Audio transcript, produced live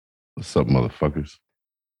What's up, motherfuckers?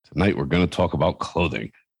 Tonight we're going to talk about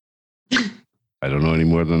clothing. I don't know any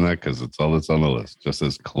more than that because it's all that's on the list. Just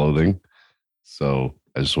as clothing. So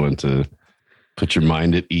I just wanted to put your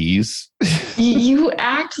mind at ease. You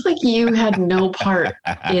act like you had no part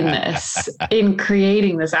in this, in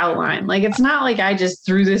creating this outline. Like, it's not like I just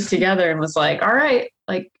threw this together and was like, all right,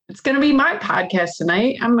 like, it's going to be my podcast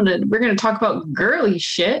tonight. We're going to talk about girly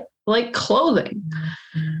shit like clothing.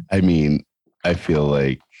 I mean, I feel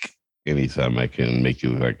like anytime I can make you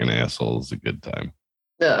look like an asshole is a good time.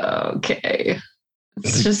 Okay.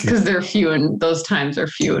 It's just because those times are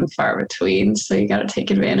few and far between. So you got to take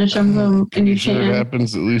advantage of them. And you sure can. It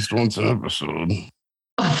happens at least once an episode.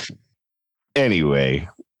 Oh. Anyway.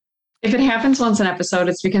 If it happens once an episode,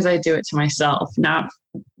 it's because I do it to myself, not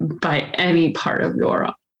by any part of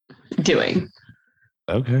your doing.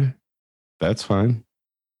 Okay. That's fine.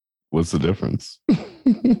 What's the difference?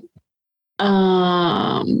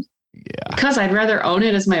 Because I'd rather own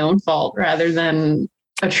it as my own fault rather than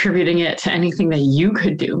attributing it to anything that you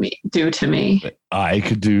could do to me. That I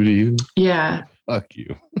could do to you? Yeah. Fuck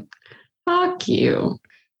you. Fuck you.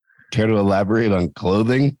 Care to elaborate on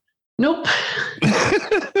clothing? Nope.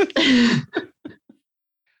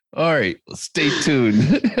 All right. Well, stay tuned.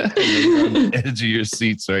 You're on the edge of your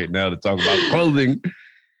seats right now to talk about clothing.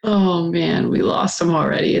 Oh, man. We lost them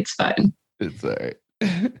already. It's fine. It's all right.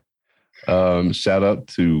 Shout out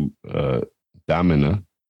to Domina,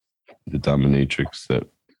 the dominatrix that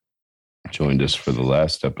joined us for the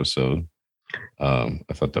last episode. I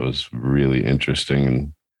thought that was really interesting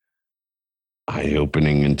and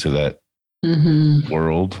eye-opening into that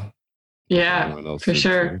world. Yeah, for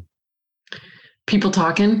sure. People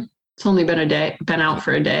talking. It's only been out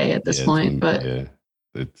for a day at this point, but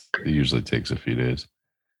it usually takes a few days.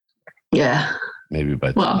 Yeah, maybe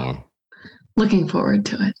by tomorrow. Looking forward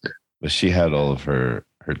to it. But she had all of her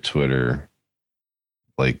Twitter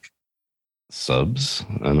like subs.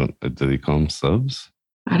 Do they call them subs?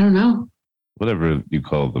 I don't know. Whatever you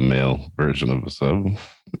call the male version of a sub.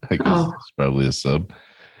 I guess it's probably a sub.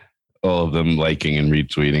 All of them liking and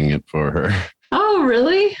retweeting it for her. Oh,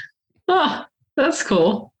 really? Oh, that's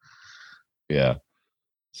cool. Yeah.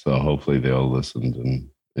 So hopefully they all listened and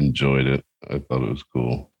enjoyed it. I thought it was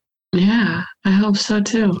cool. Yeah, I hope so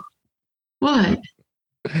too. What?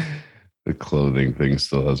 The clothing thing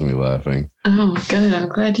still has me laughing. Oh, good. I'm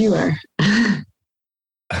glad you are.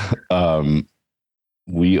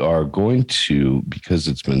 We are going to, because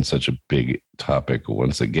it's been such a big topic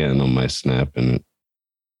once again on my Snap, and it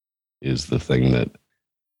is the thing that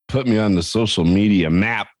put me on the social media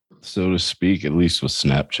map, so to speak, at least with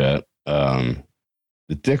Snapchat. The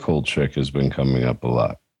dickhole trick has been coming up a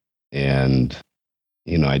lot. And,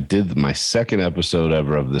 I did my second episode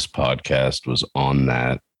ever of this podcast was on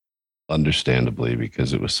that, understandably,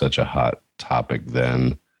 because it was such a hot topic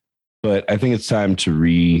then. But I think it's time to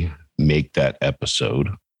remake that episode.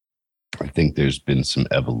 I think there's been some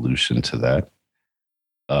evolution to that.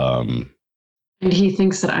 And he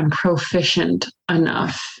thinks that I'm proficient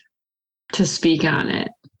enough to speak on it.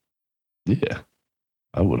 Yeah,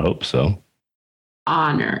 I would hope so.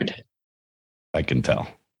 Honored. I can tell.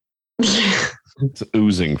 It's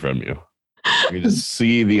oozing from you. I can just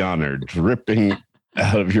see the honor dripping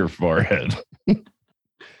out of your forehead.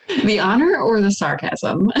 The honor or the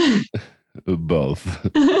sarcasm? Both.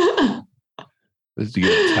 Just to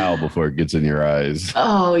get a towel before it gets in your eyes.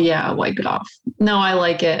 Oh, yeah. Wipe it off. No, I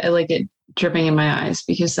like it. I like it dripping in my eyes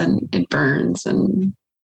because then it burns and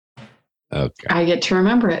I get to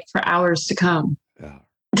remember it for hours to come. Yeah.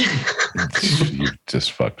 You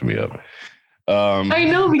just fucked me up. I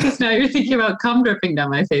know, because now you're thinking about cum dripping down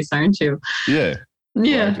my face, aren't you? Yeah.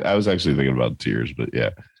 Yeah. Well, I was actually thinking about tears, but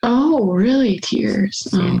yeah. Oh, really? Tears.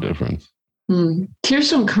 Same difference. Tears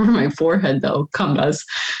don't cover my forehead, though. Cum does.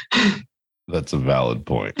 That's a valid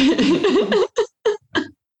point.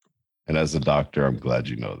 And as a doctor, I'm glad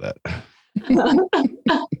you know that.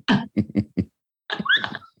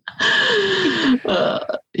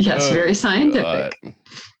 Yes, very scientific.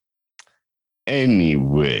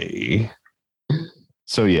 Anyway,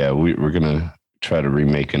 so yeah, we're gonna try to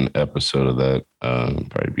remake an episode of that.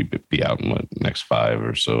 Probably be out in next 5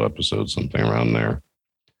 or so episodes, something around there.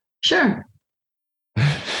 Sure.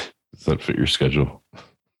 Does that fit your schedule?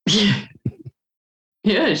 Yeah,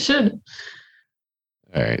 it should.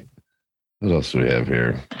 All right. What else do we have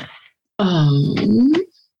here?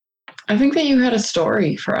 I think that you had a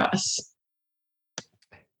story for us.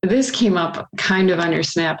 This came up kind of on your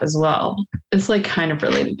Snap as well. It's like kind of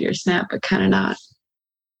related to your Snap, but kind of not.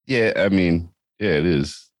 Yeah, I mean, yeah, it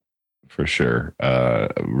is for sure.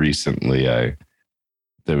 Recently,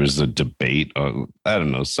 there was a debate on, I don't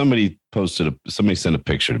know, somebody sent a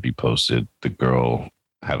picture to be posted. The girl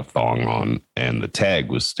had a thong on and the tag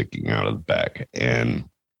was sticking out of the back. And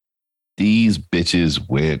these bitches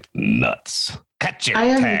went nuts. Cut your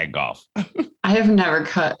tag off. I have never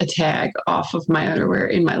cut a tag off of my underwear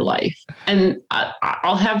in my life. And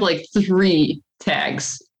I'll have like 3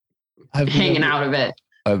 tags hanging out of it.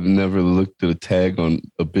 I've never looked at a tag on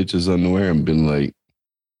a bitch's underwear and been like,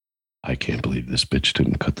 I can't believe this bitch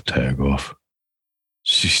didn't cut the tag off.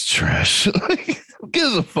 She's trash. Like, who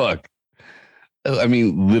gives a fuck? I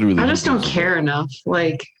mean, literally. I just don't care enough.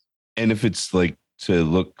 Like, and if it's like to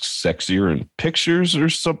look sexier in pictures or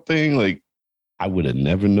something, like, I would have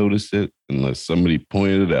never noticed it unless somebody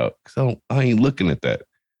pointed it out. Because I ain't looking at that.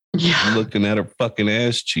 Yeah. I'm looking at her fucking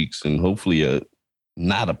ass cheeks and hopefully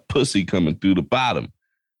not a pussy coming through the bottom.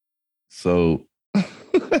 So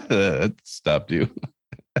that stopped you.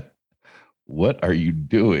 What are you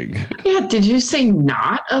doing? Yeah, did you say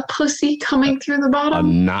not a pussy coming through the bottom?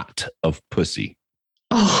 A knot of pussy.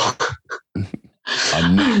 Oh.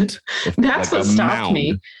 A knot. That's what stopped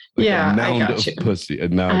me. Like yeah, a mound I got of you. Pussy.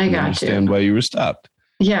 And now I can understand why you were stopped.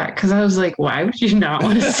 Yeah, because I was like, why would you not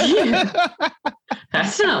want to see it?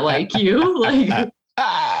 That's not like you. Like,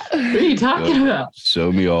 what are you talking about?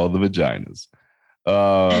 Show me all the vaginas.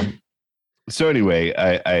 So anyway,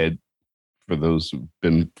 I had, for those who've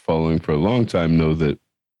been following for a long time, know that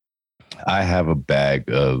I have a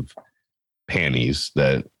bag of panties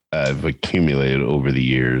that I've accumulated over the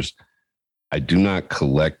years. I do not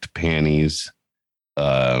collect panties.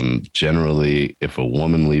 Generally, if a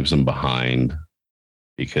woman leaves them behind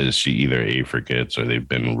because she either A, forgets or they've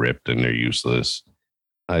been ripped and they're useless,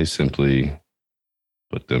 I simply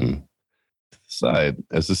put them to the side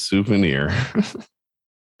as a souvenir.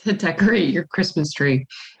 To decorate your Christmas tree.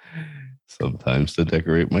 Sometimes to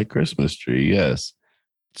decorate my Christmas tree, yes.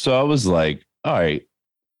 So I was like, all right,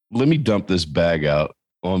 let me dump this bag out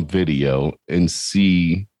on video and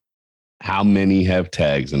see how many have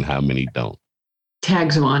tags and how many don't.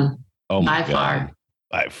 Tags won. Oh my God. Far.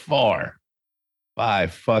 By far. By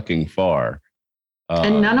fucking far.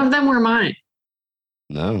 And none of them were mine.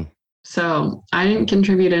 No. So I didn't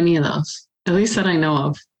contribute any of those, at least that I know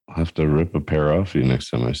of. I'll have to rip a pair off you next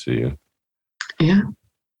time I see you. Yeah.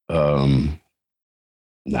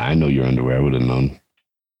 I know your underwear. I would have known.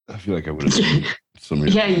 I feel like I would have known some of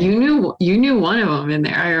your. Yeah, you knew one of them in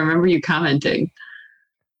there. I remember you commenting.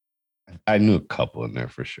 I knew a couple in there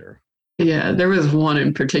for sure. Yeah, there was one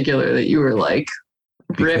in particular that you were like,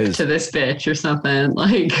 rip to this bitch or something.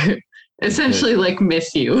 Like, essentially like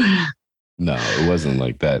miss you. No, it wasn't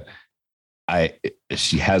like that.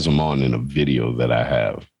 She has them on in a video that I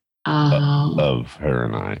have of her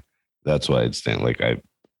and I. That's why it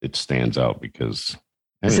stands out because.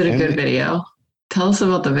 Is it a good video? Tell us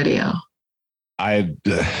about the video. I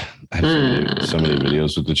have so many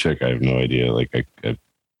videos with the chick. I have no idea. Like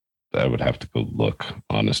I would have to go look,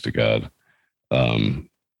 honest to God.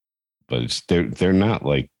 But they're not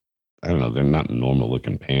like, I don't know, they're not normal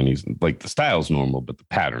looking panties. Like the style's normal, but the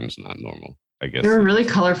pattern's not normal, I guess. They were really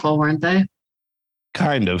colorful, weren't they?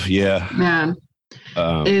 Kind of, yeah. Man.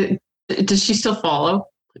 Does she still follow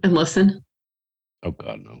and listen? Oh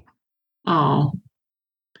God, no. Oh,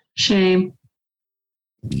 shame.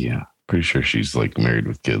 Yeah. Pretty sure she's like married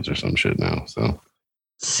with kids or some shit now. So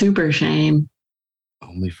super shame.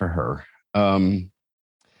 Only for her.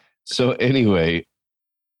 So anyway,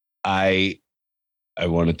 I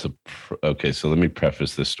wanted to. Okay, so let me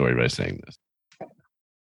preface this story by saying this.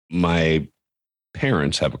 My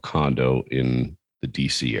parents have a condo in the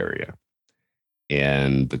DC area,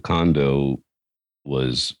 and the condo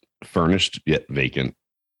was furnished yet vacant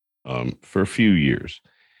for a few years.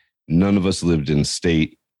 None of us lived in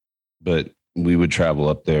state, but we would travel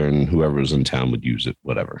up there and whoever was in town would use it,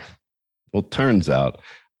 whatever. Well, turns out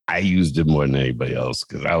I used it more than anybody else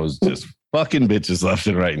because I was just fucking bitches left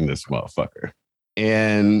and right in this motherfucker.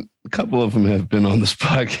 And a couple of them have been on this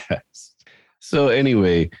podcast. So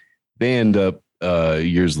anyway, they end up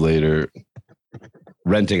years later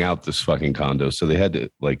renting out this fucking condo. So they had to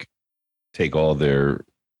like take all their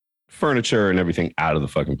furniture and everything out of the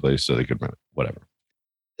fucking place so they could rent it, whatever.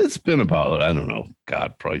 It's been about, I don't know,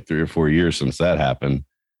 God, probably 3 or 4 years since that happened.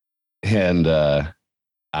 And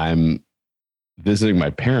I'm visiting my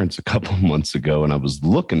parents a couple of months ago, and I was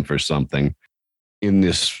looking for something in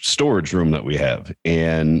this storage room that we have.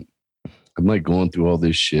 And I'm like going through all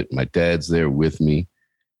this shit. My dad's there with me,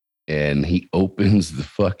 and he opens the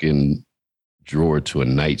fucking drawer to a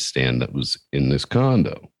nightstand that was in this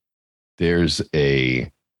condo. There's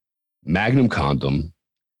a Magnum condom,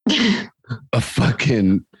 a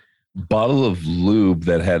fucking bottle of lube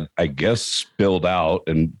that had, I guess, spilled out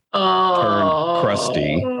and turned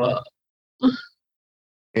crusty,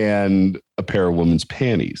 and a pair of women's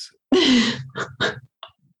panties.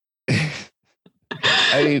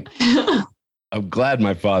 I'm glad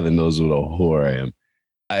my father knows what a whore I am.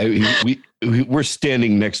 We're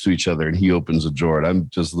standing next to each other, and he opens a drawer, and I'm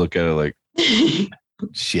just looking at it like,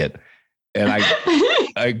 shit. And I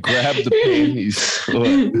grabbed the panties.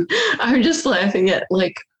 I'm just laughing at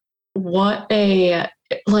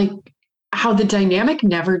how the dynamic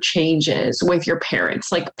never changes with your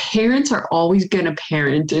parents. Like, parents are always going to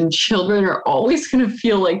parent, and children are always going to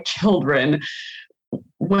feel like children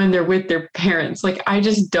when they're with their parents. Like, I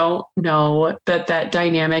just don't know that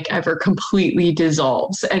dynamic ever completely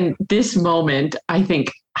dissolves. And this moment, I think,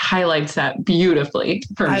 highlights that beautifully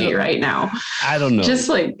for me right now. I don't know. Just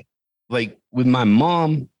like with my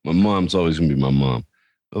mom's always going to be my mom.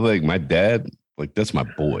 But like my dad, like, that's my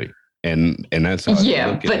boy. And that's how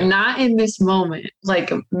but not in this moment.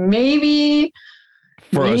 Like, maybe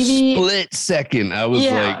for a split second, I was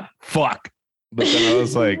like, fuck. But then I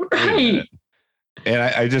was like, right. And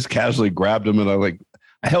I just casually grabbed them, and I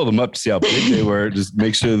held them up to see how big they were, just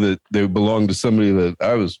make sure that they belonged to somebody that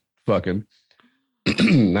I was fucking.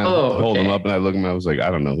 I hold them up, and I look at them, I was like,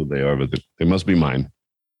 I don't know who they are, but they must be mine.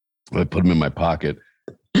 I put them in my pocket.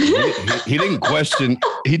 He didn't question.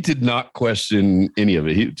 He did not question any of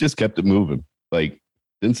it. He just kept it moving. Like,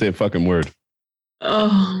 didn't say a fucking word.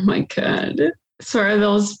 Oh my God. So are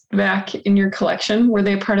those back in your collection? Were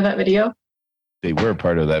they part of that video? They were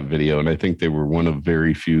part of that video, and I think they were one of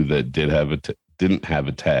very few that didn't have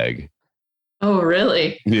a tag. Oh,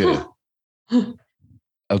 really? Yeah.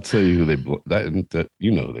 I'll tell you who they that you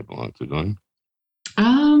know who they belong to, don't you?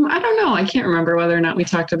 I don't know. I can't remember whether or not we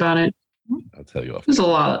talked about it. I'll tell you off. There's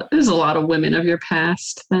a lot of women of your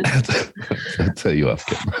past. I'll tell you off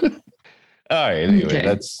camera. All right. Anyway,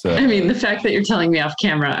 that's. I mean, the fact that you're telling me off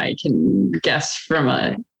camera, I can guess from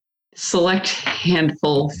a select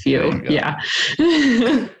handful few. Yeah.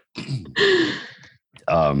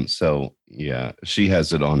 So yeah, she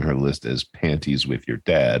has it on her list as panties with your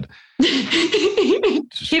dad.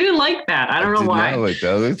 He didn't like that. I don't know why. Like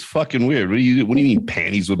that. It's fucking weird. What do you mean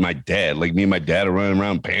panties with my dad? Like, me and my dad are running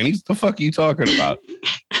around panties? The fuck are you talking about?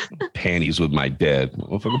 Panties with my dad.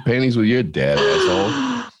 Motherfucking panties with your dad,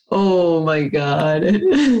 asshole. Oh my God.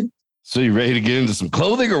 So you ready to get into some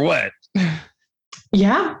clothing or what?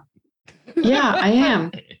 Yeah. Yeah, I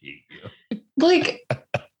am. Like,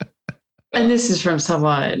 and this is from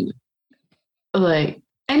someone, like,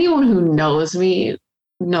 anyone who knows me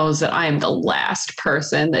knows that I am the last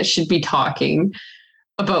person that should be talking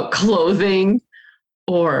about clothing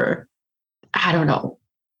or, I don't know,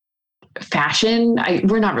 fashion.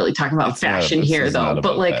 We're not really talking about fashion here, though.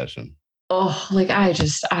 But like, fashion.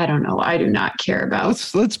 I don't know. I do not care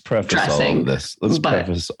about. Let's preface dressing, all of this.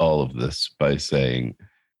 Preface all of this by saying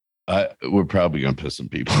we're probably going to piss some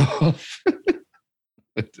people off.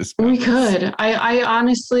 We could. I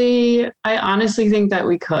honestly think that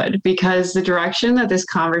we could, because the direction that this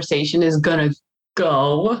conversation is going to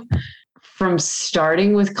go, from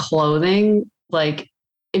starting with clothing, like,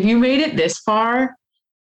 if you made it this far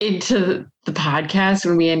into the podcast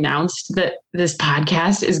when we announced that this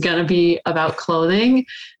podcast is going to be about clothing,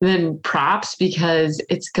 then props, because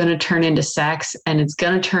it's going to turn into sex, and it's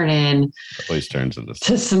going to turn always turns into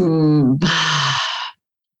to some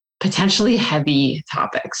potentially heavy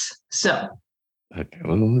topics. So, okay,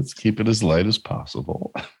 well, let's keep it as light as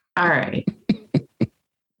possible. All right.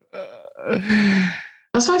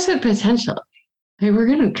 That's why I said potential. Hey, we're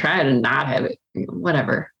going to try to not have it.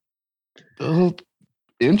 Whatever.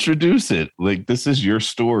 Introduce it. Like, this is your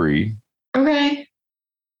story. Okay.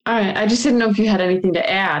 All right. I just didn't know if you had anything to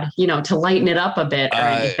add, to lighten it up a bit or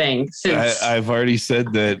anything. I've already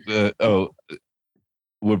said that.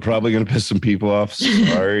 We're probably going to piss some people off.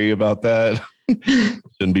 Sorry about that.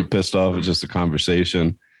 Shouldn't be pissed off. It's just a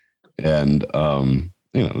conversation. And,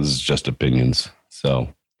 this is just opinions.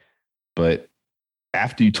 So, but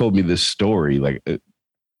after you told me this story, like,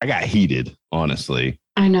 I got heated, honestly.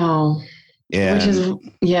 I know. And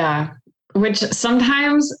which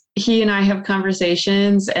sometimes he and I have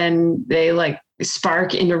conversations, and they like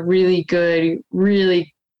spark into really good,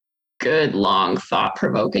 long,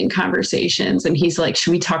 thought-provoking conversations. And he's like,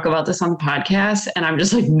 should we talk about this on the podcast? And I'm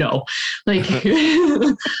just like, no, like,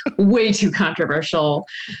 way too controversial.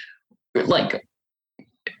 Like,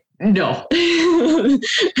 no.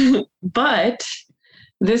 But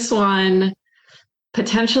this one,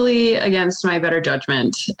 potentially against my better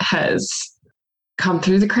judgment, has come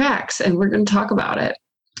through the cracks, and we're going to talk about it.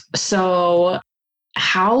 So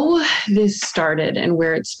how this started and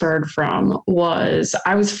where it spurred from was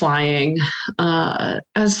I was flying. I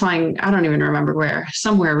don't even remember where,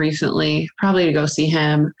 somewhere recently, probably to go see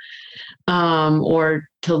him, or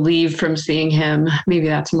to leave from seeing him. Maybe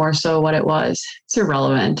that's more so what it was. It's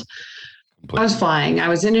irrelevant. I was flying. I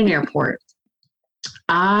was in an airport.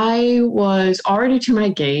 I was already to my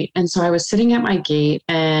gate. And so I was sitting at my gate,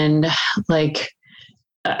 and like,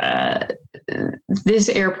 this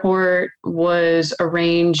airport was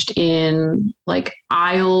arranged in like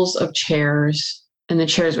aisles of chairs, and the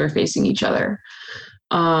chairs were facing each other.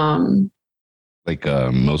 Like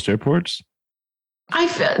most airports?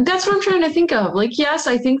 That's what I'm trying to think of. Like, yes,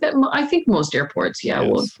 I think most airports,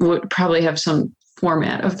 yes, would probably have some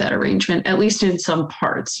format of that arrangement, at least in some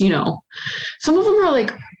parts. You know, some of them are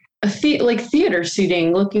like like theater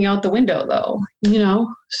seating, looking out the window, though. You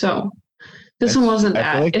know, so. This one wasn't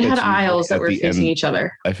that. Like it had aisles that were facing each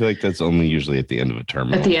other. I feel like that's only usually at the end of a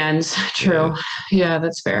terminal. At the ends, true. Yeah,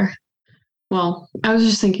 that's fair. Well, I was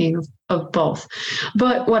just thinking of both.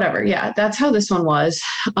 But whatever. Yeah, that's how this one was.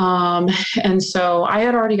 And so I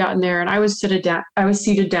had already gotten there, and I was seated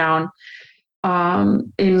down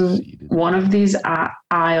in one of these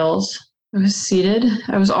aisles. I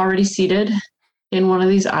was already seated in one of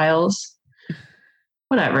these aisles.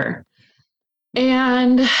 Whatever.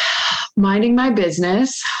 And minding my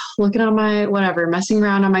business, looking on my whatever, messing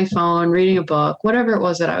around on my phone, reading a book, whatever it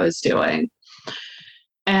was that I was doing.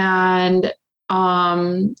 And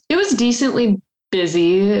it was decently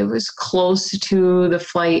busy. It was close to the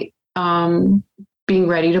flight being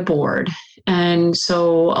ready to board. And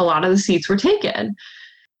so a lot of the seats were taken.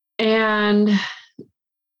 And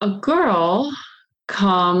a girl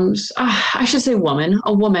comes, I should say a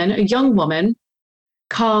young woman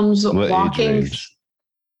comes walking.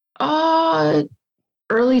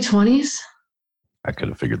 Early 20s. I could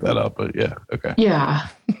have figured that out, but yeah. Okay. Yeah.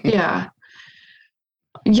 Yeah.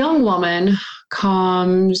 Young woman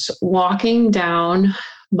comes walking down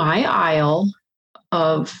my aisle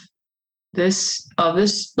of this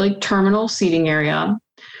like terminal seating area,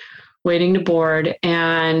 waiting to board.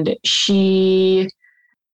 And she,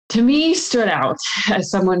 to me, stood out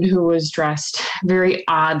as someone who was dressed very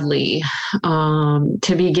oddly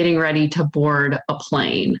to be getting ready to board a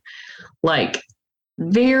plane. Like,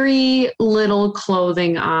 very little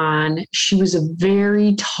clothing on. She was a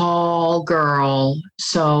very tall girl,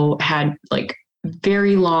 so had like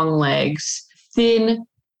very long legs, thin,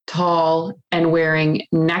 tall, and wearing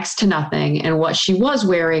next to nothing. And what she was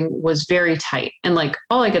wearing was very tight. And like,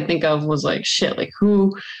 all I could think of was like, shit, like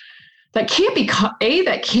that can't be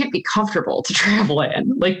that can't be comfortable to travel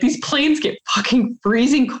in. Like, these planes get fucking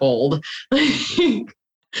freezing cold.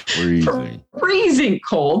 Freezing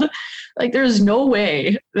cold. Like, there's no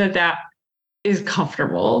way that is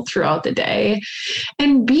comfortable throughout the day.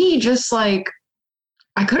 And B, just like,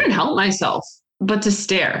 I couldn't help myself but to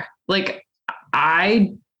stare. Like,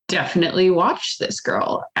 I definitely watched this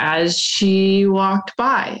girl as she walked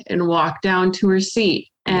by and walked down to her seat.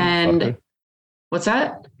 And what's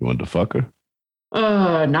that? You wanted to fuck her?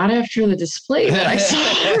 Not after the display that I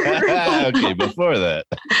saw. Okay, before that.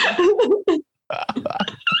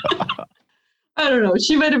 I don't know.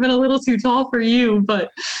 She might have been a little too tall for you, but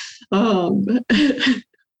climbed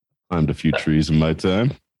a few trees in my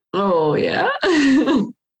time. Oh, yeah.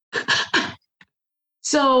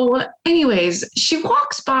 So, anyways, she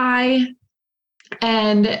walks by,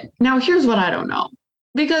 and now here's what I don't know,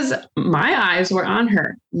 because my eyes were on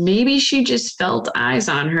her. Maybe she just felt eyes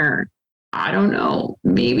on her. I don't know.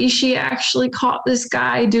 Maybe she actually caught this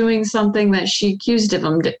guy doing something that she accused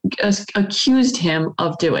him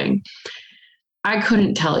of doing. I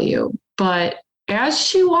couldn't tell you, but as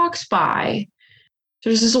she walks by,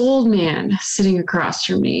 there's this old man sitting across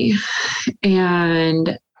from me.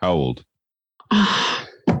 And how old? I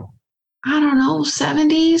don't know,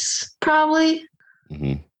 70s probably.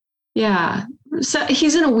 Mm-hmm. Yeah. So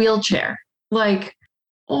he's in a wheelchair, like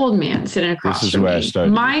old man sitting across from me. This is where I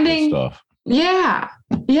started minding stuff. Yeah.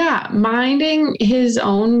 Minding his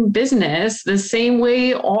own business the same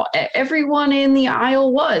way everyone in the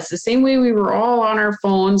aisle was, the same way we were all on our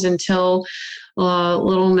phones until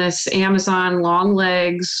little Miss Amazon long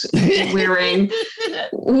legs wearing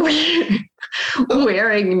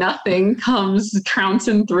nothing comes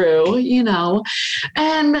trouncing through, you know,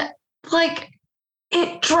 and like,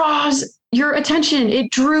 it draws your attention.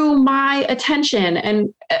 It drew my attention,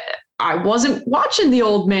 and I wasn't watching the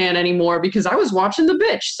old man anymore because I was watching the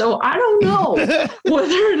bitch. So I don't know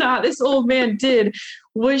whether or not this old man did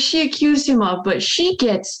what she accused him of, but she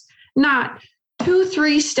gets not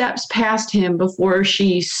 2-3 steps past him before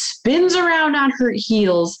she spins around on her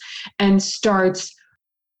heels and starts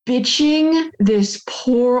bitching this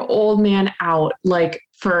poor old man out, like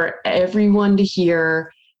for everyone to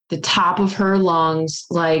hear, the top of her lungs,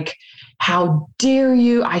 like, how dare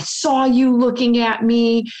you? I saw you looking at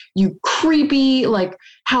me, you creepy, like,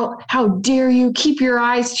 how dare you? Keep your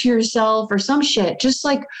eyes to yourself, or some shit, just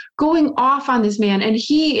like going off on this man. And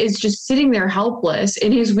he is just sitting there helpless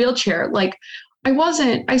in his wheelchair, like, I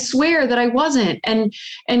wasn't, I swear that I wasn't. And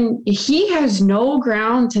he has no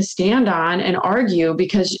ground to stand on and argue,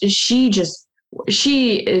 because she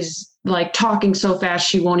is like talking so fast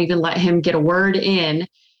she won't even let him get a word in,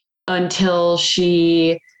 until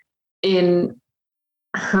she, in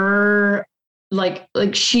her, like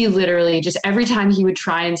she literally just, every time he would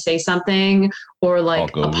try and say something or like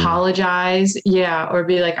apologize, or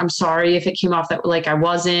be like, I'm sorry if it came off that like I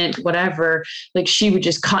wasn't, whatever, like she would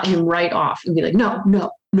just cut him right off and be like,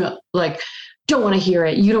 no, like, don't want to hear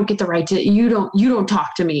it, you don't get the right to, you don't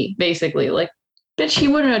talk to me, basically. Like, bitch, he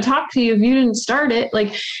wouldn't have talked to you if you didn't start it.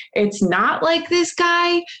 Like, it's not like this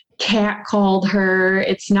guy cat called her,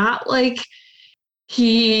 it's not like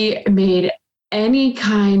he made any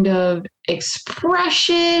kind of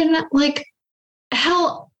expression. Like,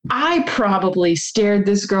 hell, I probably stared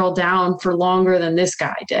this girl down for longer than this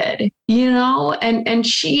guy did, and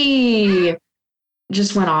she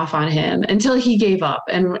just went off on him until he gave up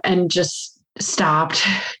and just stopped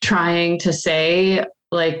trying to say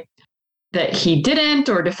like that he didn't,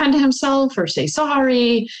 or defend himself, or say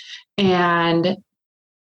sorry. And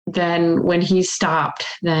then when he stopped,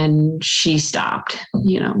 then she stopped,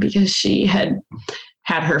 because she had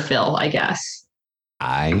her fill, I guess.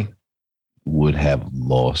 I would have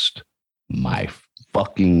lost my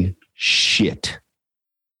fucking shit,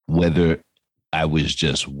 whether I was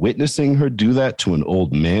just witnessing her do that to an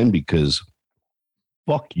old man, because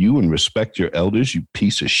fuck you and respect your elders, you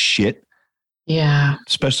piece of shit. Yeah.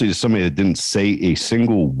 Especially to somebody that didn't say a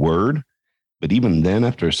single word. But even then,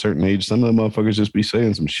 after a certain age, some of the motherfuckers just be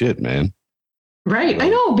saying some shit, man. Right. I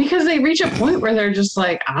know, because they reach a point where they're just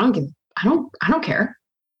like, I don't care.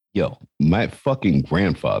 Yo, my fucking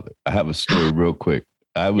grandfather. I have a story real quick.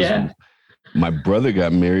 My brother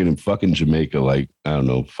got married in fucking Jamaica, like, I don't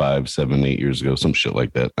know, 5, 7, 8 years ago, some shit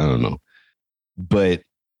like that. I don't know. But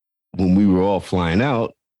when we were all flying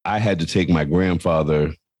out, I had to take my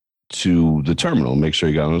grandfather to the terminal, make sure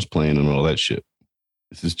he got on his plane and all that shit.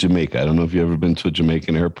 This is Jamaica. I don't know if you've ever been to a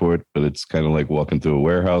Jamaican airport, but it's kind of like walking through a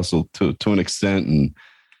warehouse to an extent. And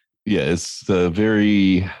yeah, it's a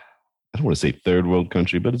very, I don't want to say third world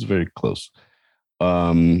country, but it's very close.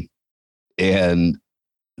 And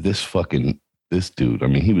this dude, I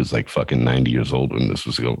mean, he was like fucking 90 years old when this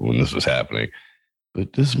was happening.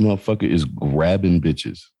 But this motherfucker is grabbing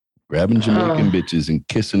Jamaican bitches and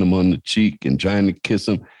kissing them on the cheek and trying to kiss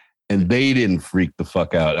them. And they didn't freak the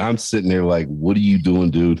fuck out. I'm sitting there like, what are you doing,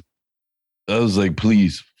 dude? I was like,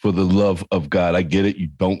 please, for the love of God, I get it. You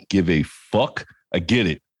don't give a fuck. I get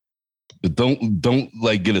it. But don't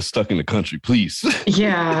like get us stuck in the country, please.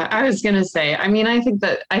 Yeah, I was gonna say. I mean, I think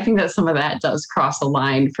that some of that does cross the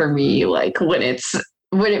line for me, like when it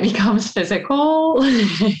becomes physical.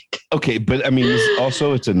 Okay, but I mean, it's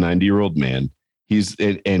a 90-year-old man.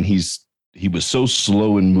 He was so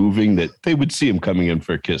slow in moving that they would see him coming in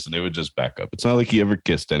for a kiss and they would just back up. It's not like he ever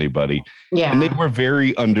kissed anybody. Yeah. And they were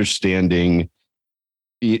very understanding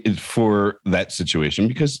for that situation,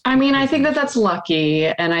 because I mean, I think that that's lucky.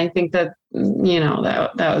 And I think that,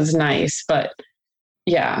 that was nice, but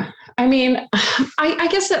yeah, I mean, I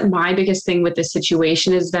guess that my biggest thing with this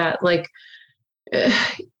situation is that, like,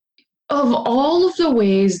 of all of the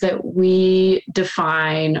ways that we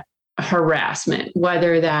define harassment,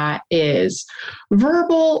 whether that is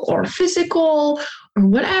verbal or physical or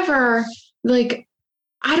whatever, like,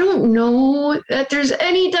 I don't know that there's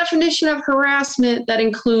any definition of harassment that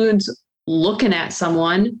includes looking at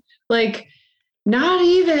someone. Like, not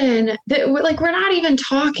even that, like, we're not even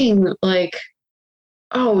talking like,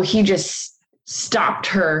 oh, he just stopped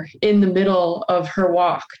her in the middle of her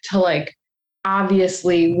walk to, like,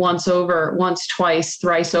 obviously once, twice,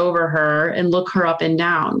 thrice over her and look her up and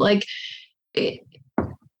down. Like, it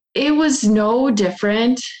was no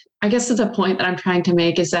different. I guess the point that I'm trying to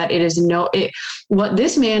make is that what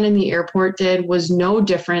this man in the airport did was no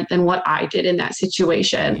different than what I did in that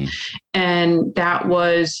situation. Mm-hmm. And that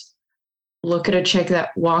was look at a chick that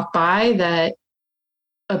walked by that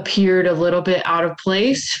appeared a little bit out of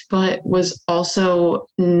place, but was also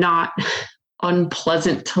not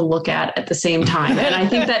unpleasant to look at the same time. And I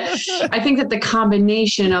think that the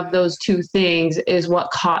combination of those two things is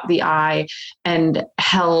what caught the eye and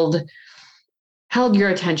held your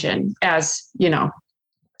attention as,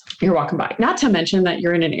 you're walking by. Not to mention that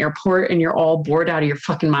you're in an airport and you're all bored out of your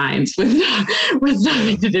fucking minds with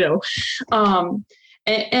nothing to do.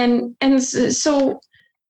 So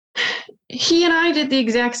he and I did the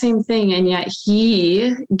exact same thing, and yet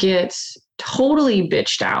he gets totally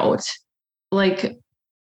bitched out, like,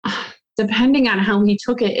 depending on how he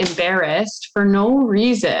took it, embarrassed for no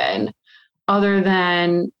reason other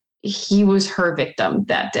than he was her victim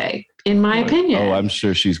that day, in my opinion. Oh, I'm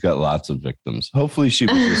sure she's got lots of victims. Hopefully she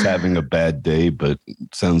was just having a bad day, but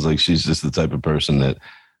it sounds like she's just the type of person that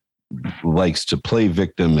likes to play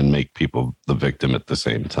victim and make people the victim at the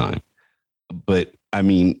same time. But I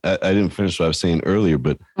mean, I didn't finish what I was saying earlier,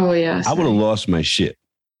 but oh yeah, I would have lost my shit.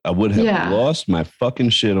 I would have lost my fucking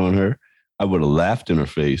shit on her. I would have laughed in her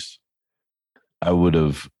face. I would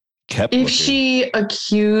have kept if looking. She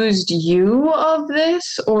accused you of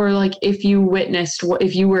this, or like if you witnessed,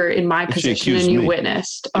 if you were in my position and you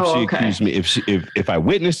witnessed. If she accused me, if I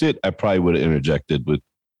witnessed it, I probably would have interjected with,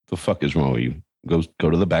 "The fuck is wrong with you? Go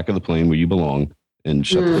to the back of the plane where you belong and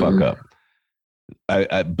shut the fuck up."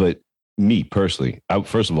 But me personally,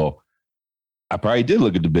 first of all, I probably did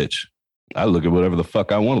look at the bitch. I look at whatever the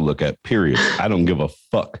fuck I want to look at, period. I don't give a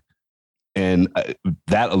fuck. And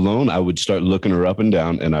that alone, I would start looking her up and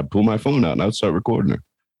down, and I'd pull my phone out and I'd start recording her.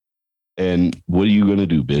 And what are you going to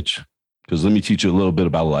do, bitch? Because let me teach you a little bit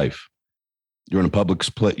about life. You're in a public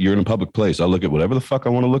place. I'll look at whatever the fuck I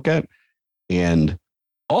want to look at. And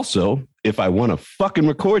also, if I want to fucking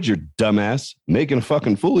record your dumbass making a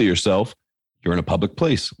fucking fool of yourself, you're in a public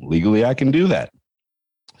place. Legally, I can do that.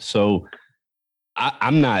 So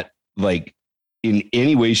I'm not like in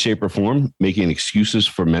any way, shape, or form making excuses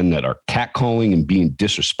for men that are catcalling and being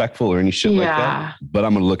disrespectful or any shit like that. But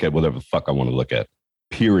I'm going to look at whatever the fuck I want to look at.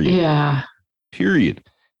 Period. Yeah. Period.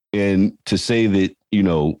 And to say that,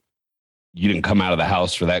 you didn't come out of the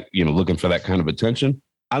house for that, looking for that kind of attention,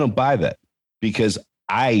 I don't buy that, because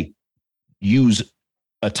I use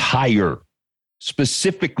attire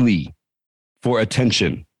specifically for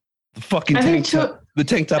attention. The fucking the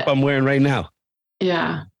tank top I'm wearing right now.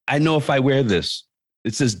 Yeah. I know if I wear this,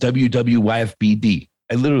 it says WWYFBD.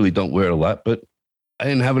 I literally don't wear it a lot, but I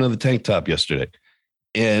didn't have another tank top yesterday.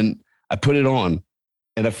 And I put it on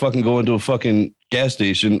and I fucking go into a fucking gas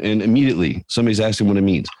station and immediately somebody's asking what it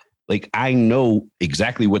means. Like, I know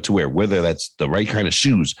exactly what to wear, whether that's the right kind of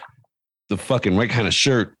shoes, the fucking right kind of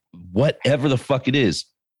shirt, whatever the fuck it is.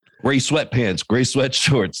 Gray sweatpants, gray sweat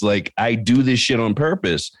shorts. Like, I do this shit on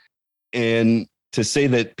purpose. And to say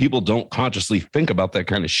that people don't consciously think about that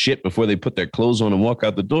kind of shit before they put their clothes on and walk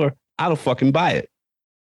out the door, I don't fucking buy it.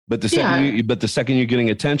 But the second you're getting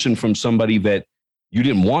attention from somebody that you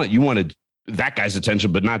didn't want, you wanted that guy's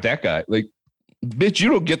attention, but not that guy. Like, bitch, you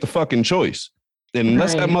don't get the fucking choice. And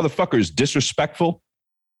unless that motherfucker is disrespectful,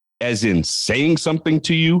 as in saying something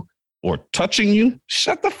to you or touching you,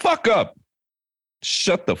 shut the fuck up.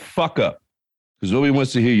 Shut the fuck up. Because nobody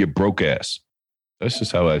wants to hear your broke ass. That's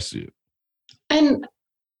just how I see it. And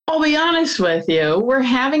I'll be honest with you, we're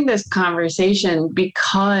having this conversation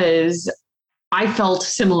because I felt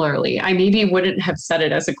similarly. I maybe wouldn't have said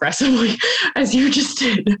it as aggressively as you just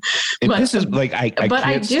did. But this is like, I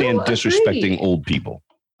can't stand disrespecting old people.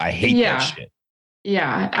 I hate that shit.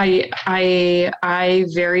 Yeah, I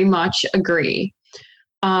very much agree.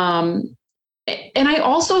 And I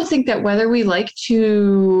also think that whether we like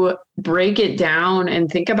to break it down and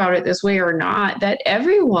think about it this way or not, that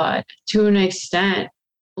everyone, to an extent,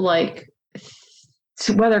 like,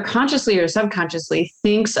 whether consciously or subconsciously,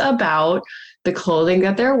 thinks about the clothing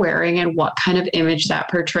that they're wearing and what kind of image that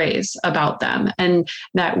portrays about them. And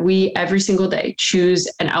that we every single day choose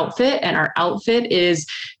an outfit, and our outfit is,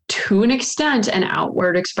 to an extent, an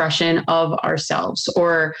outward expression of ourselves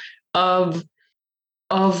or of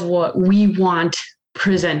what we want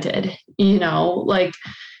presented. Like,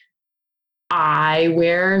 I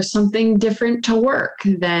wear something different to work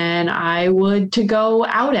than I would to go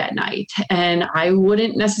out at night. And I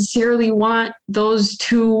wouldn't necessarily want those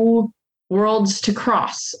two worlds to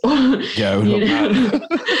cross. Yeah,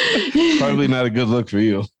 probably not a good look for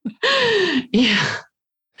you. Yeah.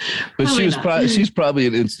 But she's probably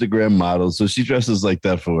an Instagram model, so she dresses like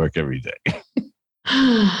that for work every day.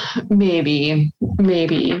 Maybe.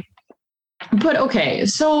 But okay,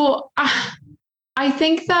 so I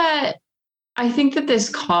think that this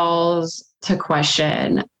calls to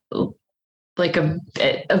question like a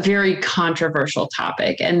very controversial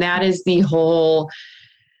topic, and that is the whole,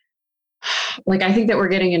 like, I think that we're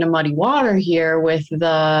getting into muddy water here with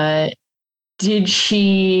did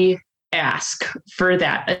she ask for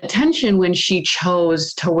that attention when she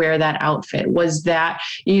chose to wear that outfit? Was that,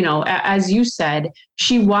 as you said,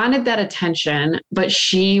 she wanted that attention, but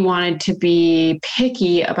she wanted to be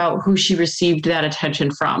picky about who she received that attention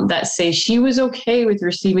from. That say she was okay with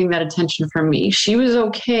receiving that attention from me. She was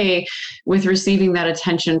okay with receiving that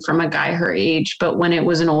attention from a guy her age. But when it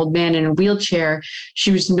was an old man in a wheelchair,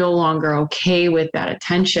 she was no longer okay with that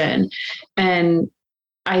attention. And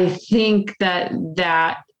I think that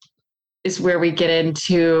is where we get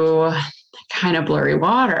into kind of blurry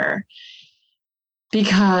water,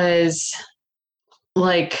 because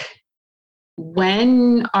like,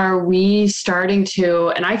 when are we starting to,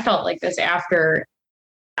 and I felt like this after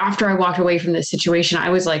I walked away from this situation, I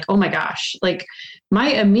was like, oh my gosh, like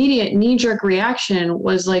my immediate knee-jerk reaction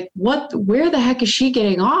was like, where the heck is she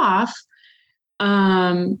getting off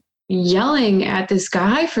yelling at this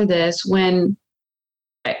guy for this, when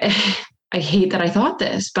I hate that I thought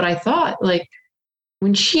this, but I thought, like,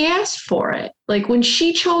 when she asked for it, like when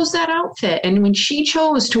she chose that outfit and when she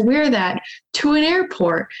chose to wear that to an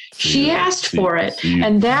airport, she asked for it.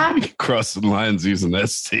 And that crossing lines using that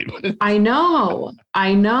statement. I know.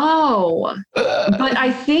 But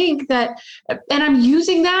I think that, and I'm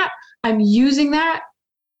using that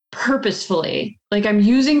purposefully. Like I'm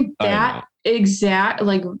using that exact,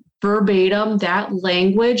 like verbatim, that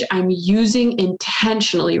language I'm using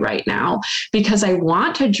intentionally right now, because I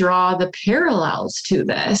want to draw the parallels to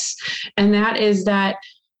this. And that is that,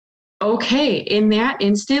 okay, in that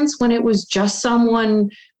instance, when it was just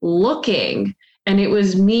someone looking and it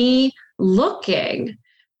was me looking,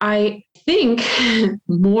 I think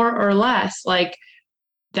more or less like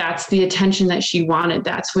that's the attention that she wanted.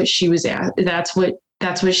 That's what she was that's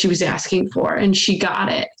what she was asking for, and she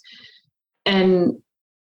got it. And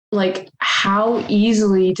like, how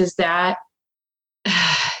easily does that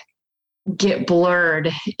get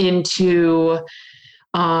blurred into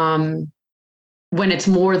when it's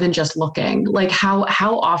more than just looking? Like, how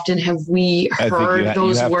often have we heard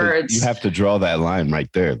those words? You have to draw that line right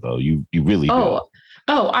there, though. You really do.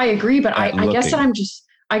 Oh, I agree, but I guess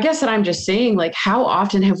that I'm just saying, like, how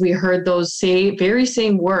often have we heard those very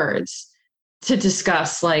same words to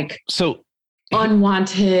discuss, like,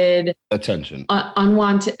 unwanted attention,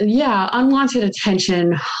 unwanted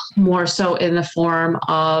attention, more so in the form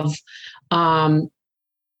of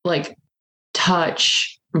like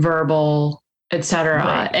touch, verbal, etc.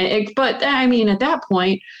 Right. But I mean, at that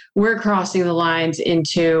point, we're crossing the lines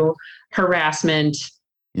into harassment,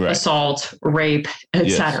 right, assault, rape,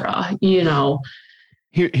 etc. Yes.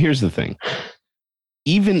 Here's the thing.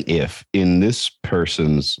 Even if in this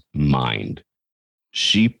person's mind,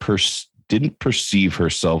 she didn't perceive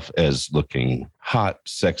herself as looking hot,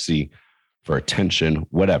 sexy, for attention,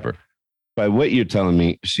 whatever. By what you're telling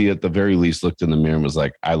me, she at the very least looked in the mirror and was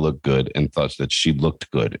like, I look good, and thought that she looked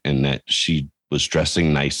good and that she was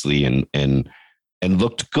dressing nicely and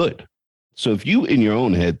looked good. So if you in your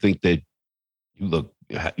own head think that you look,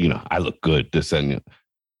 I look good, this and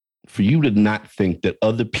for you to not think that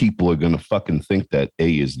other people are going to fucking think that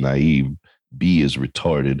A is naive, B is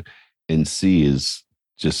retarded, and C is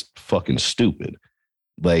just fucking stupid.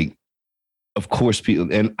 Like, of course,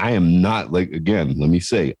 people, and I am not, like, again, let me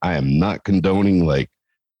say, I am not condoning like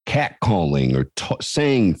catcalling or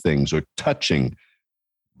saying things or touching.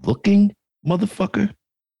 Looking, motherfucker,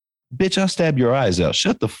 bitch, I'll stab your eyes out.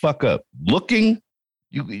 Shut the fuck up. Looking,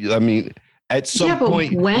 I mean, at some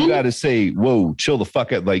point, you got to say, whoa, chill the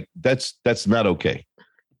fuck out. Like, that's not okay.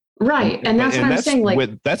 Right. And that's what I'm saying.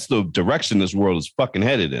 Like, that's the direction this world is fucking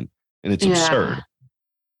headed in. And it's absurd.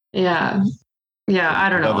 Yeah. Yeah. I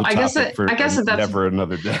don't know. I guess that's never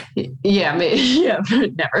another day. Yeah.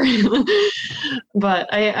 Never.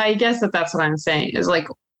 But I guess that's what I'm saying is like,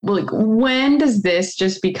 when does this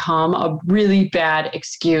just become a really bad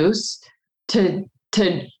excuse to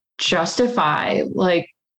justify like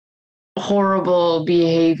horrible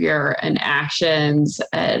behavior and actions?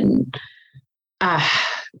 And I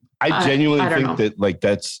genuinely think that like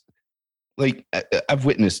that's like I've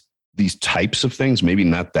witnessed these types of things, maybe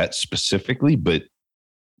not that specifically, but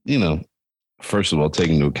first of all,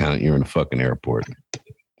 taking into account you're in a fucking airport.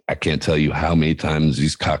 I can't tell you how many times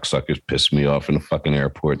these cocksuckers piss me off in a fucking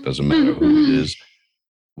airport. Doesn't matter who it is,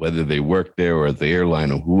 whether they work there or at the airline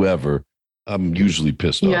or whoever. I'm usually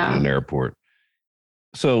pissed off in an airport.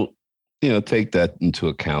 So, take that into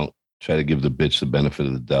account. Try to give the bitch the benefit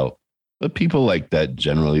of the doubt. But people like that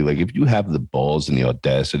generally, like if you have the balls and the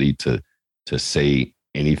audacity to say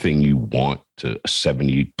anything you want to a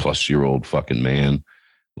 70-plus-year-old fucking man,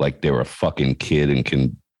 like they're a fucking kid and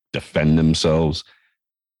can defend themselves,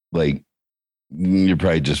 like You're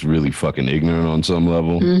probably just really fucking ignorant on some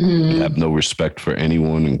level. Mm-hmm. You have no respect for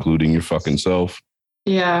anyone, including your fucking self.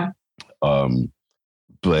 Yeah.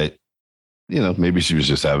 But maybe she was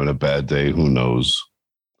just having a bad day. Who knows?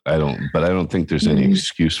 I don't think there's any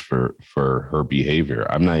excuse for her behavior.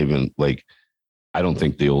 I'm not even like, I don't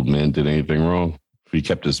think the old man did anything wrong. If he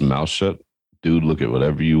kept his mouth shut, dude, look at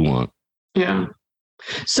whatever you want. Yeah.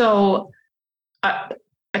 So I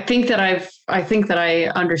think that I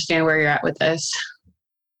understand where you're at with this.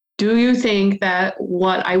 Do you think that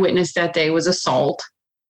what I witnessed that day was assault?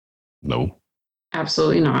 No.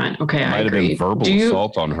 Absolutely not. Okay, I agree. Might have been verbal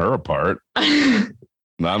assault on her part.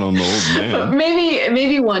 Not on the old man.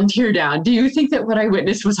 Maybe one tier down. Do you think that what I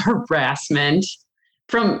witnessed was harassment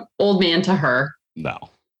from old man to her? No.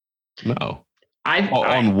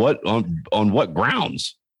 On what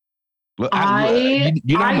grounds? You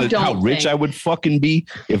know how rich I would fucking be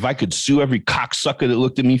if I could sue every cocksucker that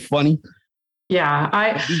looked at me funny? Yeah,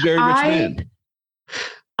 I'd be very rich man.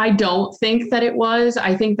 I don't think that it was.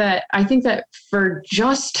 I think that for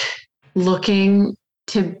just looking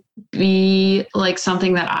to be like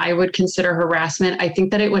something that I would consider harassment, I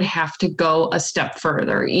think that it would have to go a step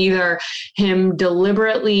further. Either him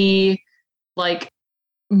deliberately like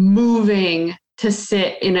moving to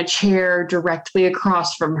sit in a chair directly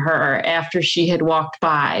across from her after she had walked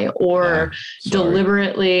by, or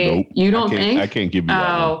deliberately. Nope. You don't think? I can't give you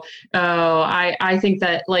that one. I think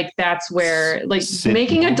that like that's where like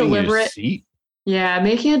making a deliberate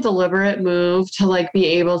move to like be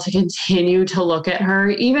able to continue to look at her,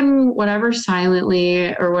 even whatever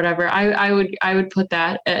silently or whatever. I would put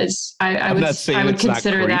that as I would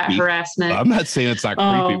consider that harassment. I'm not saying it's not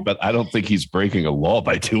creepy, but I don't think he's breaking a law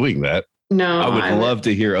by doing that. No, I would love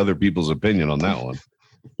to hear other people's opinion on that one.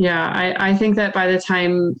 Yeah, I think that by the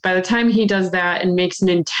time he does that and makes an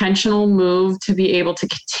intentional move to be able to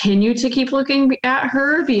continue to keep looking at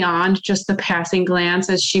her beyond just the passing glance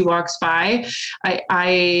as she walks by,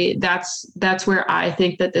 that's where I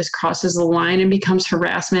think that this crosses the line and becomes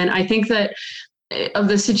harassment. I think that of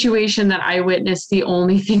the situation that I witnessed, the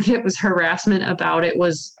only thing that was harassment about it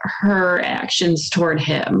was her actions toward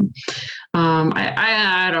him.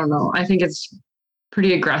 I don't know. I think it's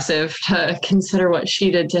pretty aggressive to consider what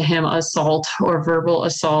she did to him assault or verbal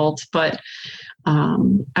assault, but I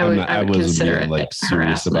would consider it like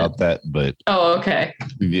serious about that. But okay.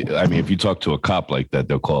 I mean, if you talk to a cop like that,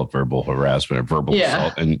 they'll call it verbal harassment or verbal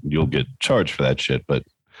assault, and you'll get charged for that shit. But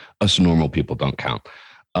us normal people don't count.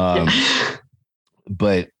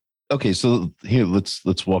 But okay, so here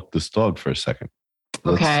let's walk this dog for a second.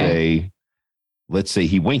 Let's say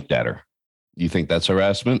he winked at her. You think that's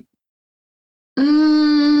harassment?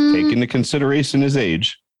 Take into consideration his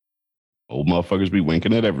age. Old motherfuckers be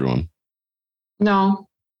winking at everyone. No.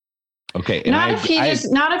 Okay. Not if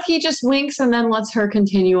he just winks and then lets her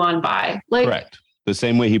continue on by. Like, correct. The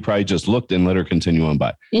same way he probably just looked and let her continue on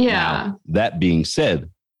by. Yeah. Now, that being said,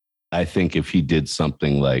 I think if he did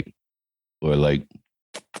something like. Okay,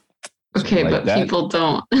 like but that, people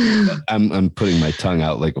don't. I'm putting my tongue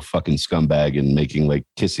out like a fucking scumbag and making like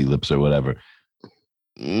kissy lips or whatever.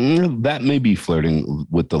 That may be flirting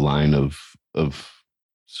with the line of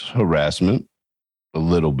harassment a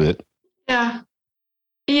little bit. Yeah,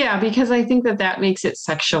 because I think that makes it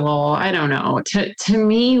sexual. I don't know. To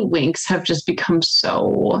me, winks have just become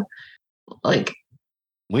so like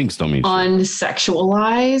winks don't mean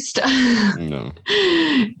unsexualized. No.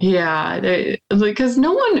 Yeah, because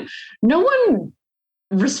no one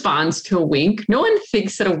responds to a wink. No one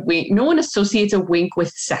thinks that a wink. No one associates a wink with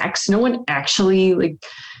sex. No one actually like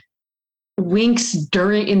winks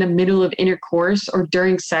in the middle of intercourse or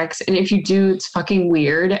during sex. And if you do, it's fucking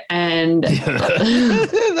weird. And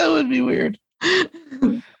that would be weird.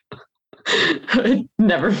 I'd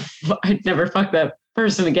never fuck that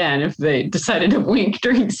person again if they decided to wink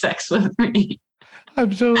during sex with me. I'm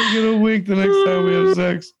totally gonna wink the next time we have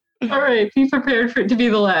sex. All right, be prepared for it to be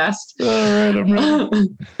the last. All right, I'm ready.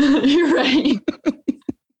 You're right.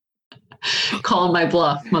 Calling my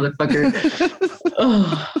bluff, motherfucker.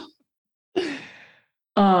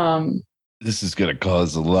 This is gonna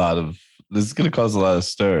cause a lot of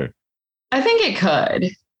stir. I think it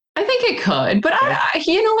could. But I,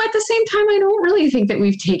 at the same time, I don't really think that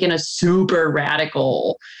we've taken a super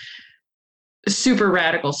radical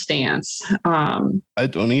stance. I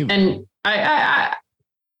don't even. And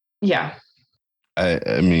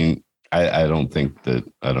I mean, I don't think that.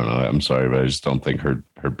 I don't know. I'm sorry, but I just don't think her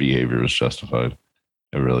behavior was justified.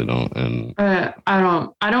 I really don't. And I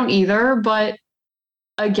don't either. But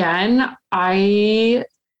again, I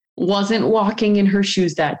wasn't walking in her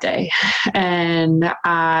shoes that day. And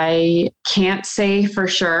I can't say for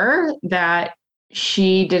sure that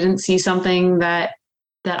she didn't see something that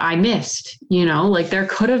I missed, you know, like there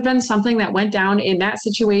could have been something that went down in that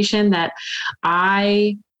situation that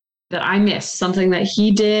I missed, something that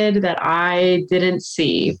he did that I didn't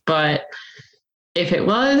see. But if it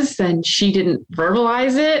was, then she didn't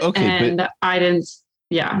verbalize it. Okay, and I didn't.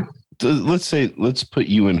 Yeah. Let's put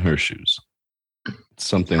you in her shoes.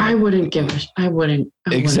 Something I wouldn't give a. I wouldn't.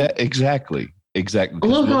 Exactly.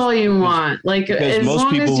 Look all you want. Like as most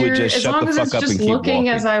long people as would just shut the fuck up and keep looking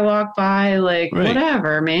as I walk by, like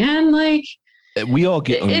whatever, man. Like we all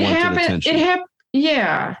get unwanted attention. It happened.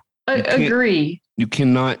 Yeah, agree. You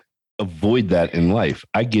cannot avoid that in life.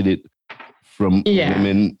 I get it from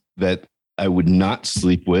women that I would not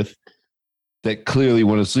sleep with that clearly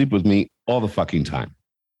want to sleep with me all the fucking time.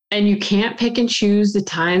 And you can't pick and choose the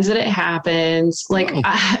times that it happens. Like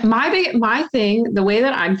my thing, the way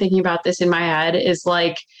that I'm thinking about this in my head is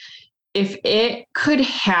like, if it could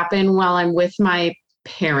happen while I'm with my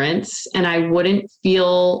parents and I wouldn't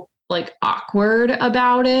feel like awkward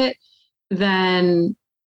about it, then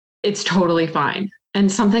it's totally fine.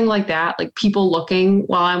 And something like that, like people looking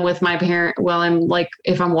while I'm with my parent, while I'm like,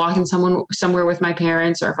 if I'm walking somewhere with my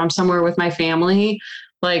parents or if I'm somewhere with my family,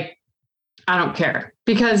 like, I don't care,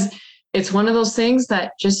 because it's one of those things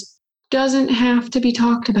that just doesn't have to be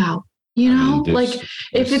talked about, you know, like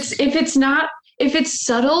if it's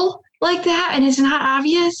subtle like that and it's not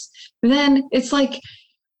obvious, then it's like,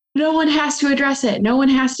 no one has to address it. No one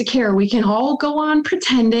has to care. We can all go on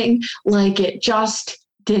pretending like it just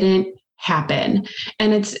didn't happen.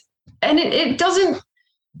 And it doesn't,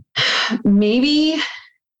 maybe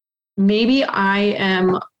I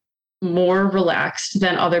am more relaxed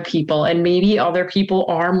than other people, and maybe other people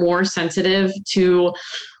are more sensitive to,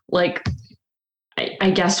 like, I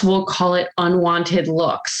guess we'll call it unwanted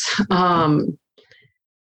looks.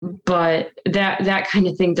 But that kind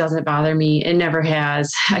of thing doesn't bother me. It never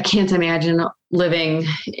has. I can't imagine living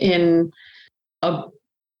in a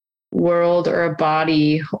world or a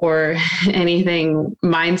body or anything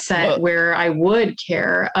mindset where I would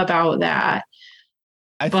care about that.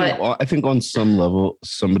 I think on some level,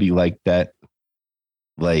 somebody like that,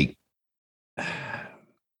 like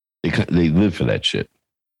they live for that shit.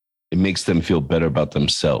 It makes them feel better about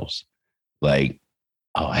themselves. Like,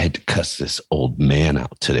 oh, I had to cuss this old man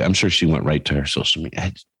out today. I'm sure she went right to her social media. I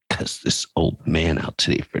had to cuss this old man out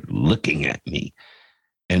today for looking at me.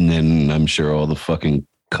 And then I'm sure all the fucking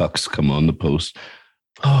cucks come on the post.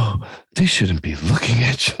 Oh, they shouldn't be looking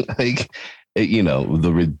at you. Like, you know,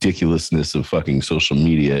 the ridiculousness of fucking social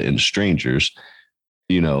media and strangers,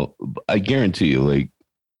 you know, I guarantee you, like,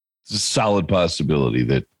 it's a solid possibility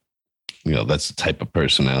that, you know, that's the type of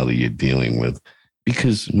personality you're dealing with,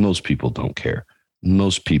 because most people don't care.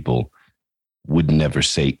 Most people would never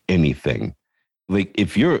say anything. Like,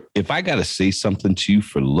 if I got to say something to you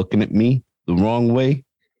for looking at me the wrong way,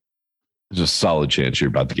 there's a solid chance you're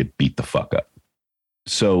about to get beat the fuck up.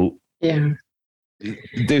 So, yeah. It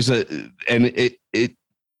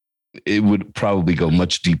would probably go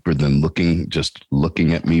much deeper than just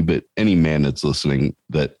looking at me. But any man that's listening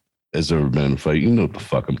that has ever been in a fight, you know what the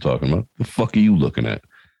fuck I'm talking about. The fuck are you looking at?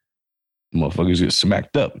 Motherfuckers get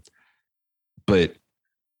smacked up. But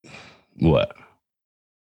what?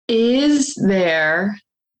 Is there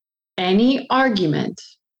any argument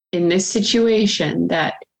in this situation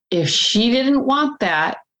that if she didn't want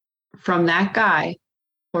that from that guy,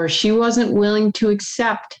 or she wasn't willing to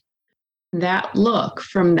accept that look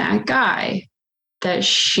from that guy, that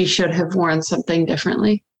she should have worn something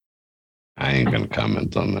differently? I ain't going to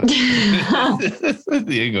comment on that.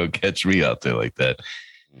 You ain't going to catch me out there like that.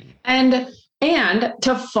 And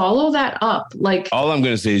to follow that up, like, all I'm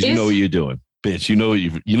going to say is you know what you're doing, bitch. You know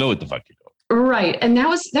what the fuck you're doing. Right. And that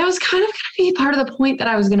was kind of going to be part of the point that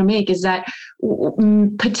I was going to make, is that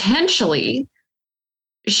potentially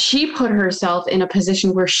she put herself in a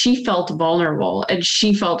position where she felt vulnerable, and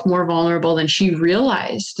she felt more vulnerable than she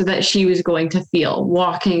realized that she was going to feel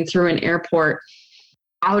walking through an airport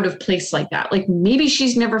out of place like that. Like, maybe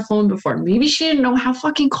she's never flown before. Maybe she didn't know how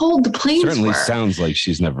fucking cold the planes certainly were. Sounds like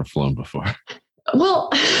she's never flown before.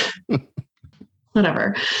 Well,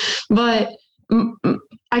 whatever. But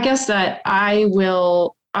I guess that I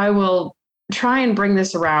will try and bring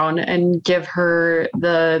this around and give her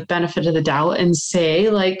the benefit of the doubt and say,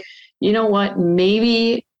 like, you know what,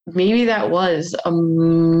 maybe that was a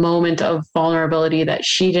moment of vulnerability that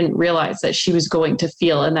she didn't realize that she was going to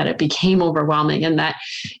feel, and that it became overwhelming, and that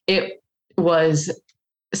it was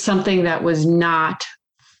something that was not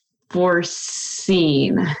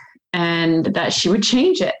foreseen, and that she would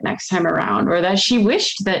change it next time around, or that she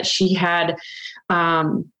wished that she had,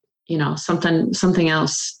 something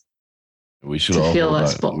else We should to all feel hold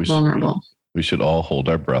less vulnerable. We should all hold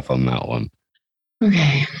our breath on that one.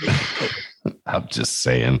 Okay. I'm just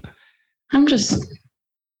saying.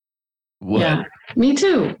 What? Yeah, me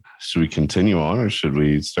too. Should we continue on or should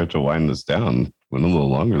we start to wind this down? Went a little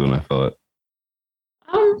longer than I thought.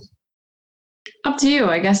 Up to you.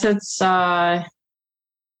 I guess it's how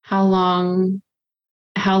long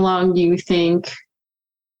do you think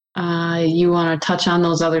you want to touch on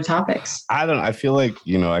those other topics? I feel like,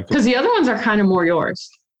 because the other ones are kind of more yours.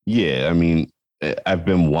 Yeah, I mean, I've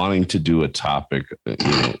been wanting to do a topic,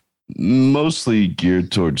 mostly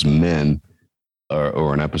geared towards men,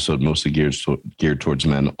 or an episode mostly geared towards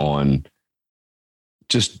men on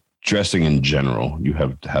just dressing in general. You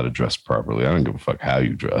have how to dress properly. I don't give a fuck how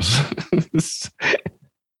you dress.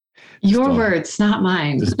 Your words, not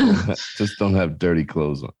mine. just don't have dirty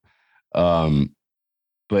clothes on.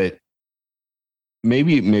 But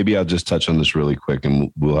maybe I'll just touch on this really quick,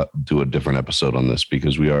 and we'll do a different episode on this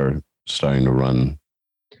because we are starting to run.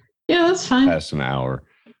 Yeah, that's fine. Past an hour.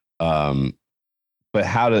 But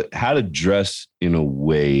how to dress in a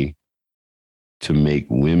way to make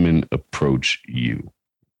women approach you.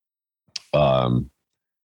 I've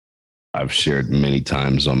shared many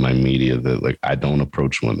times on my media that like I don't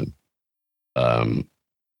approach women.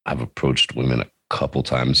 I've approached women a couple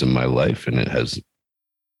times in my life and it has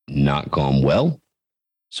not gone well.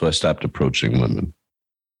 So I stopped approaching women.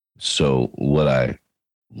 So what I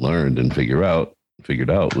learned and figured out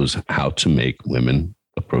was how to make women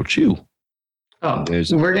approach you. Oh,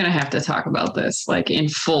 we're going to have to talk about this like in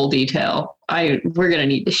full detail. We're going to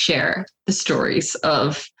need to share the stories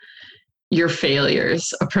of your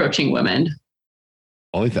failures approaching women.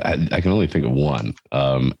 I can only think of one,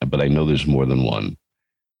 but I know there's more than one.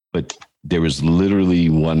 But there was literally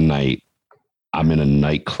one night I'm in a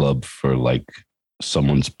nightclub for like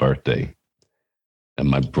someone's birthday, and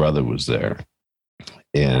my brother was there,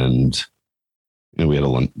 and we had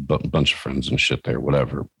a bunch of friends and shit there,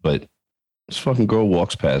 whatever. But this fucking girl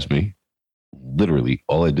walks past me. Literally,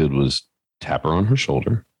 all I did was tap her on her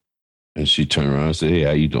shoulder, and she turned around and said, "Hey,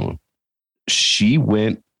 how you doing?" She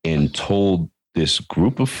went and told this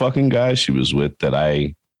group of fucking guys she was with that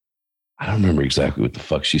I don't remember exactly what the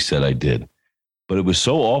fuck she said I did, but it was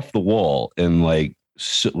so off the wall and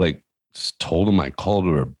told them I called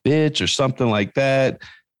her a bitch or something like that.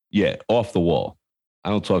 Yeah, off the wall. I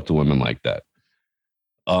don't talk to women like that,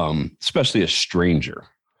 especially a stranger.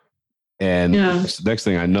 And next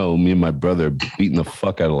thing I know, me and my brother beating the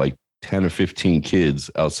fuck out of like 10 or 15 kids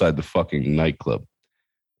outside the fucking nightclub.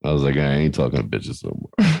 I was like, I ain't talking to bitches no more.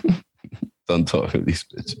 Done talking to these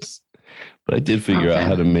bitches. But I did figure out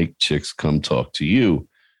how to make chicks come talk to you.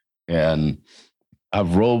 And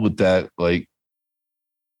I've rolled with that like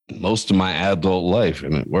most of my adult life,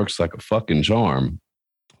 and it works like a fucking charm.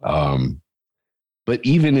 But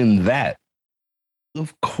even in that,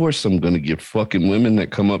 of course, I'm going to get fucking women that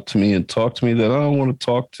come up to me and talk to me that I don't want to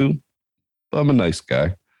talk to. I'm a nice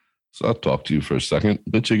guy. So I'll talk to you for a second,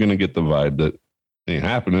 but you're going to get the vibe that ain't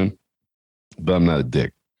happening, but I'm not a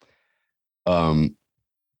dick. I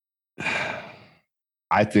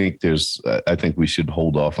think we should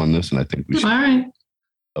hold off on this, and I think we should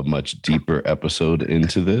a much deeper episode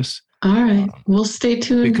into this. All right. We'll stay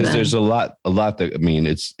tuned. Because there's a lot that, I mean,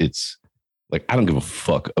 it's like, I don't give a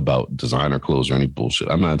fuck about designer clothes or any bullshit.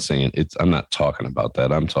 I'm not talking about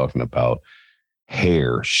that. I'm talking about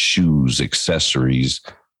hair, shoes, accessories,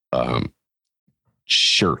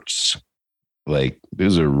 shirts. Like,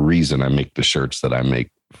 there's a reason I make the shirts that I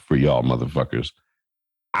make for y'all motherfuckers.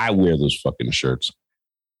 I wear those fucking shirts.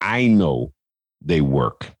 I know they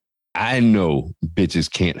work. I know bitches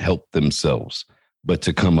can't help themselves but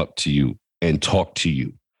to come up to you and talk to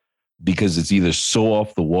you because it's either so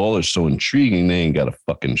off the wall or so intriguing, they ain't got a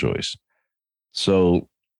fucking choice. So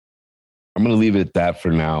I'm going to leave it at that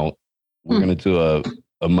for now. We're going to do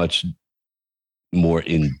a much more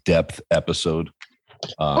in-depth episode.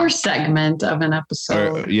 Or segment of an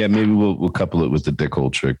episode. Maybe we'll couple it with the dick hole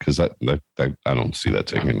trick because I don't see that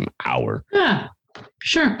taking an hour. Yeah,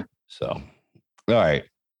 sure. So, all right.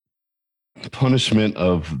 Punishment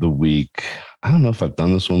of the week. I don't know if I've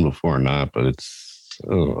done this one before or not, but it's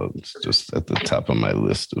just at the top of my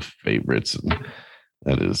list of favorites. And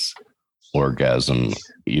that is orgasm,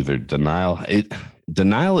 either denial.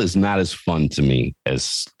 Denial is not as fun to me as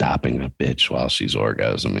stopping a bitch while she's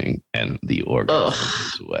orgasming and the orgasm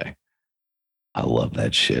goes away. I love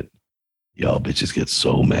that shit. Y'all bitches get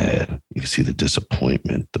so mad. You can see the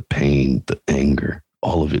disappointment, the pain, the anger,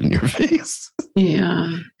 all of it in your face.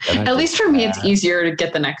 Yeah. At least for me, it's easier to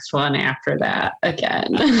get the next one after that again.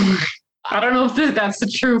 I don't know if that's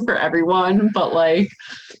true for everyone, but like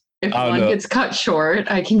if one gets cut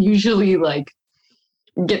short, I can usually like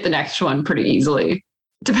get the next one pretty easily,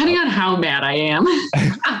 depending on how mad I am.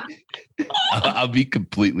 I'll be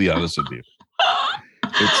completely honest with you.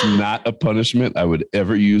 It's not a punishment I would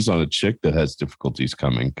ever use on a chick that has difficulties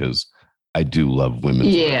coming, because I do love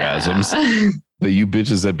women's orgasms. But you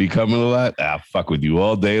bitches that be coming a lot, fuck with you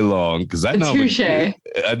all day long, because I know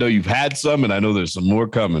you've had some, and I know there's some more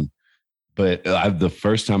coming. But the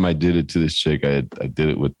first time I did it to this chick, I did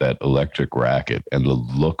it with that electric racket, and the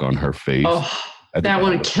look on her face. Oh, that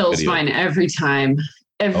one kills mine every time.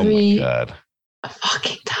 Every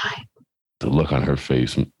fucking time. The look on her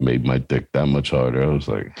face made my dick that much harder. I was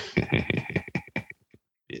like,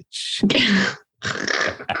 bitch.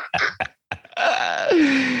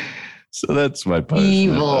 So that's my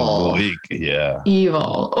punishment of the week. Yeah.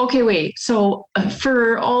 Evil. Okay, wait. So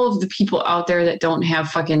for all of the people out there that don't have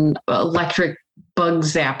fucking electric bug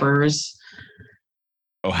zappers.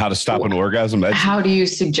 Oh, how to stop an orgasm? How do you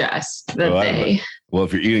suggest that Well,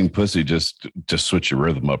 if you're eating pussy, just switch your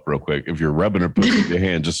rhythm up real quick. If you're rubbing her pussy with your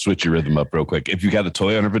hand, just switch your rhythm up real quick. If you got a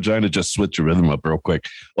toy on her vagina, just switch your rhythm up real quick.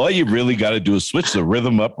 All you really got to do is switch the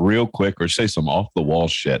rhythm up real quick, or say some off the wall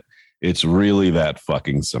shit. It's really that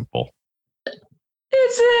fucking simple.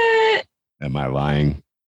 Is it? Am I lying?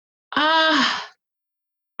 I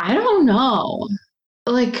don't know.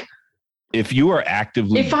 Like, if you are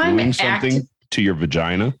actively doing something to your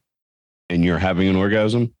vagina and you're having an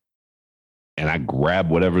orgasm, and I grab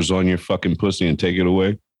whatever's on your fucking pussy and take it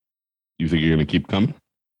away, you think you're going to keep coming?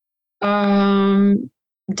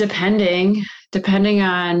 Depending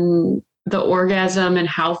on the orgasm and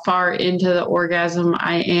how far into the orgasm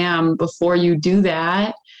I am before you do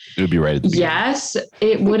that. It would be right at the beginning. Yes,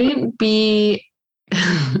 it wouldn't be.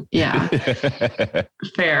 Yeah.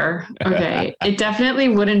 Fair. Okay. It definitely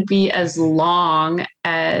wouldn't be as long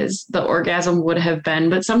as the orgasm would have been,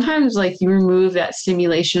 but sometimes like you remove that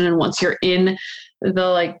stimulation, and once you're in the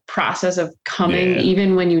like process of coming,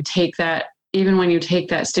 even when you take that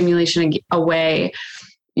stimulation away,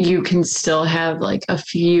 you can still have like a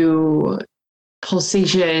few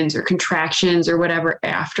pulsations or contractions or whatever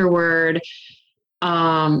afterward.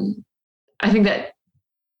 I think that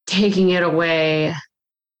taking it away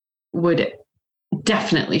would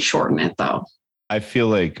definitely shorten it, though. I feel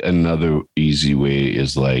like another easy way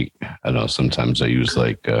is like, I don't know, sometimes I use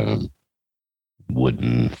like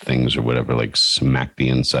wooden things or whatever, like smack the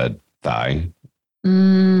inside thigh.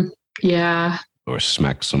 Yeah. Or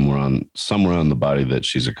smack somewhere on the body that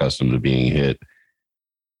she's accustomed to being hit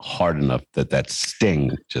hard enough that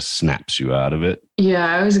sting just snaps you out of it. Yeah,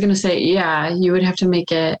 I was gonna say, yeah, you would have to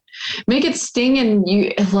make it sting, and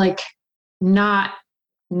you like not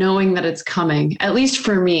knowing that it's coming. At least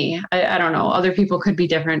for me, I don't know. Other people could be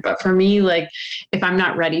different, but for me, like if I'm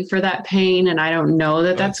not ready for that pain and I don't know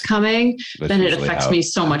that that's coming, then it affects me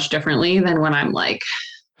so much differently than when I'm like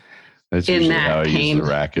in that pain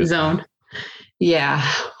zone. Yeah.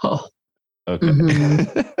 Oh. Okay.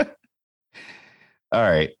 Mm-hmm. All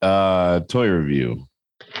right. Toy review.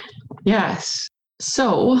 Yes.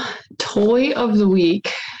 So, toy of the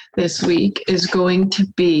week this week is going to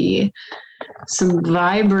be some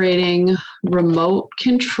vibrating remote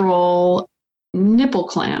control nipple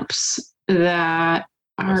clamps that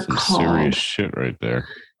are called. Serious shit right there.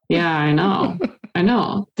 Yeah, I know. I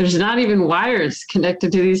know. There's not even wires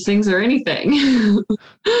connected to these things or anything.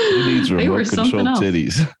 It needs remote control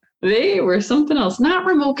titties. They were something else. Not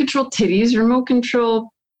remote control titties, remote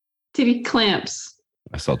control titty clamps.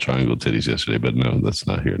 I saw triangle titties yesterday, but no, that's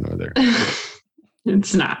not here nor there.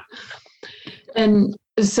 It's not. And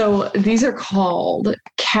so these are called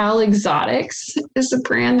Cal Exotics is the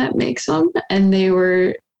brand that makes them. And they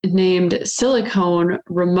were named silicone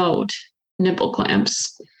remote nipple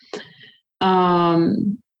clamps.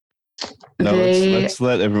 Let's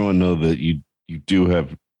let everyone know that you do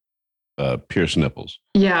have pierced nipples.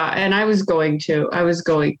 Yeah, and I was going to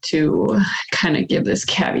kind of give this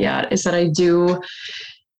caveat is that I do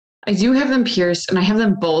have them pierced, and I have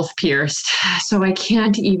them both pierced. So I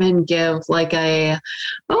can't even give like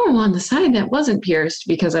on the side that wasn't pierced,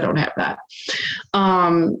 because I don't have that.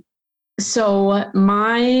 So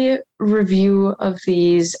my review of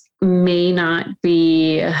these may not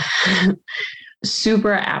be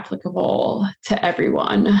super applicable to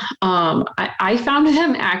everyone. I found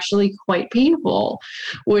them actually quite painful,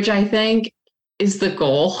 which I think is the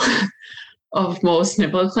goal of most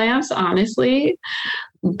nipple clamps, honestly.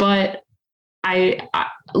 But I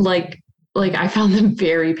found them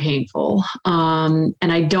very painful. And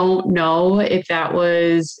I don't know if that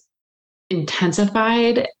was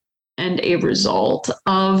intensified and a result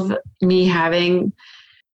of me having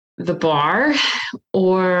the bar,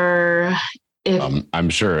 or if I'm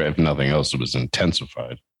sure if nothing else, it was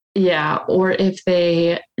intensified. Yeah, or if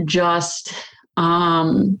they just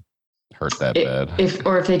Hurt that bad.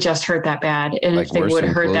 If they just hurt that bad, and Like if they would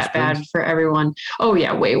hurt that bad for everyone. Oh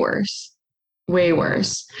yeah, way worse. Way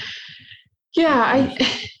worse. Yeah,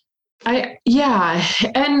 yeah,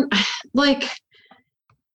 and like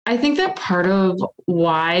I think that part of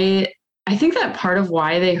why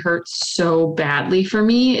they hurt so badly for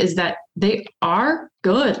me is that they are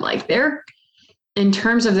good. Like they're in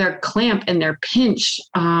terms of their clamp and their pinch,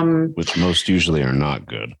 which most usually are not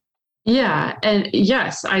good. Yeah, and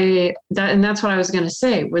yes, and that's what I was going to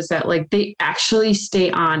say was that like they actually stay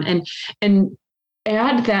on and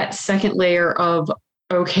add that second layer of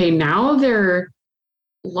okay, now they're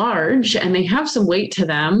large and they have some weight to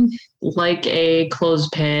them, like a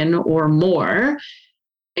clothespin or more,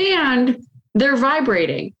 and they're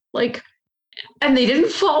vibrating like, and they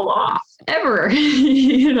didn't fall off ever.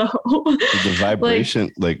 The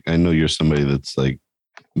vibration, like I know you're somebody that's like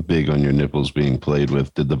big on your nipples being played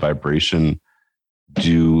with. Did the vibration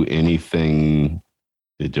do anything?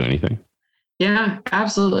 Did it do anything? Yeah,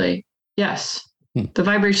 absolutely. Yes. The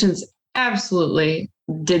vibrations absolutely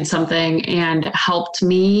did something and helped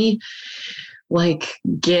me like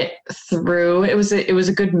get through. It was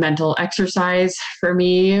a good mental exercise for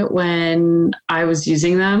me when I was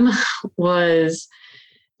using them was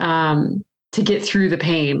to get through the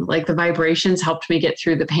pain. Like the vibrations helped me get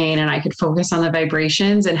through the pain, and I could focus on the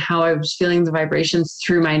vibrations and how I was feeling the vibrations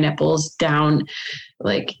through my nipples down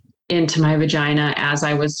like into my vagina as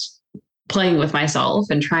I was playing with myself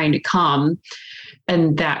and trying to come.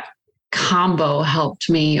 And that combo helped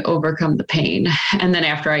me overcome the pain. And then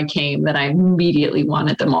after I came, then I immediately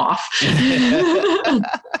wanted them off.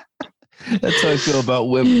 That's how I feel about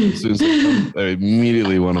women. As soon as they come, I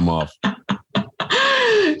immediately want them off.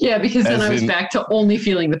 Yeah, because then I was back to only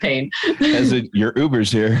feeling the pain. As in, your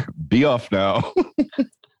Uber's here. Be off now.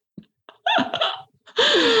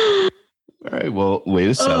 All right. Well, way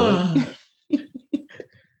to sell it.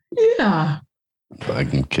 Yeah.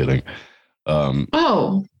 I'm kidding.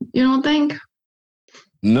 You don't think?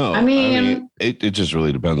 No. I mean it just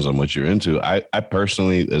really depends on what you're into. I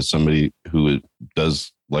personally, as somebody who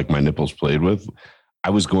does like my nipples played with, I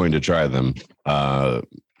was going to try them.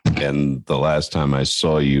 And the last time I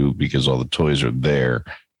saw you, because all the toys are there,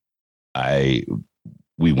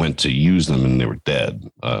 we went to use them and they were dead.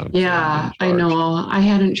 Yeah, I know. I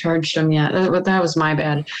hadn't charged them yet. That was my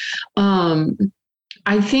bad.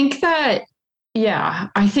 I think that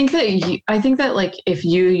like if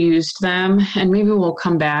you used them, and maybe we'll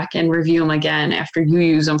come back and review them again after you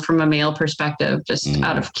use them from a male perspective, just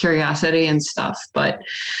out of curiosity and stuff. But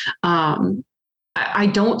I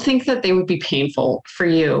don't think that they would be painful for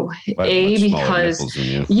you. Because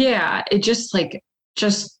it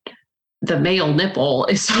just the male nipple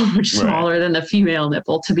is so much smaller than the female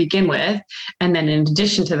nipple to begin with. And then in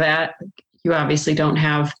addition to that, you obviously don't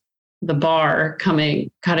have the bar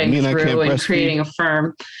cutting through and creating a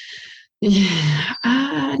firm.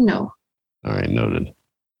 Yeah, no. All right, noted.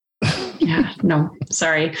 Yeah, no,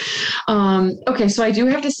 sorry. Okay, so I do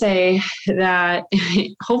have to say that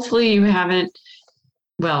hopefully you haven't,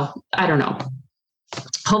 well, I don't know.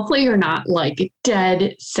 Hopefully you're not like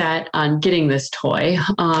dead set on getting this toy.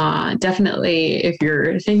 Definitely, if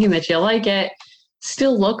you're thinking that you like it,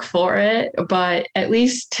 still look for it. But at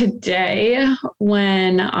least today,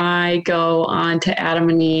 when I go on to Adam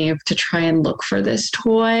and Eve to try and look for this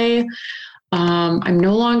toy, I'm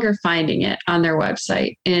no longer finding it on their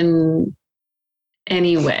website in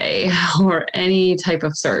any way or any type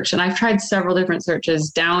of search. And I've tried several different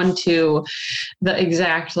searches down to the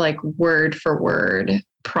exact like word for word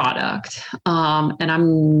product. And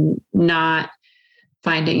I'm not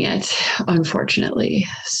finding it, unfortunately.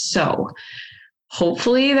 So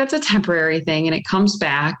hopefully that's a temporary thing and it comes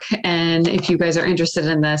back. And if you guys are interested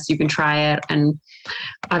in this, you can try it. And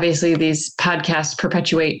obviously these podcasts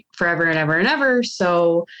perpetuate forever and ever and ever.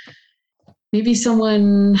 So maybe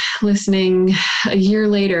someone listening a year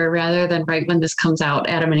later, rather than right when this comes out,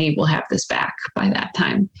 Adam and Eve will have this back by that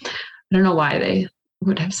time. I don't know why they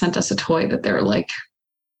would have sent us a toy that they're like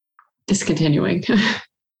discontinuing.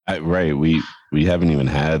 Right. We haven't even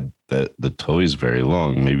had the toys very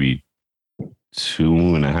long, maybe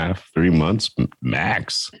 2.5, 3 months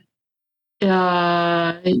max.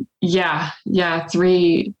 Yeah.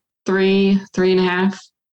 3.5.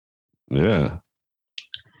 Yeah.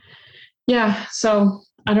 Yeah. So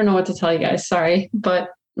I don't know what to tell you guys. Sorry,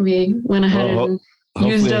 but we went ahead and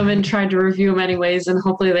used them and tried to review them anyways, and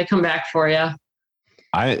hopefully they come back for you.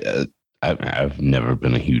 I've never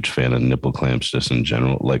been a huge fan of nipple clamps just in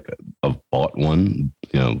general. Like I've bought one,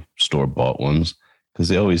 store bought ones because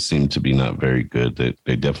they always seem to be not very good.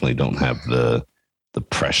 They definitely don't have the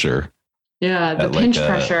pressure. Yeah, the pinch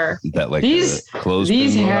pressure. That like these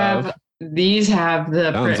have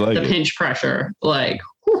the pinch pressure. Like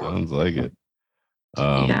sounds like it.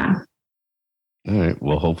 Yeah. All right.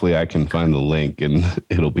 Well, hopefully I can find the link and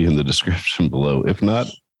it'll be in the description below. If not,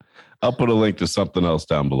 I'll put a link to something else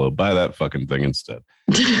down below. Buy that fucking thing instead.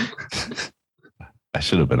 I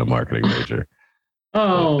should have been a marketing major.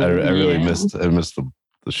 Oh, I really missed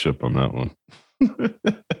the ship on that one.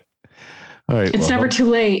 All right. It's never too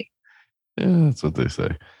late. Yeah, that's what they say.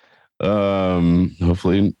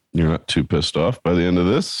 Hopefully you're not too pissed off by the end of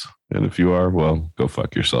this. And if you are, well, go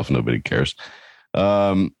fuck yourself. Nobody cares.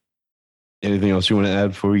 Anything else you want to add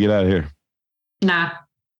before we get out of here? Nah.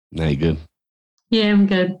 Nah, you good? Yeah, I'm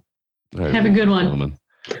good. Right, have a good one. Gentlemen.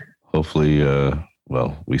 Hopefully,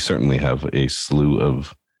 we certainly have a slew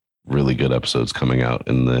of really good episodes coming out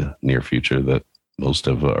in the near future that most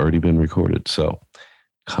have already been recorded. So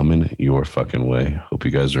coming your fucking way. Hope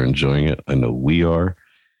you guys are enjoying it. I know we are.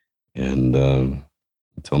 And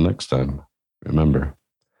until next time, remember,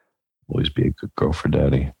 always be a good girl for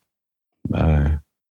daddy. Bye.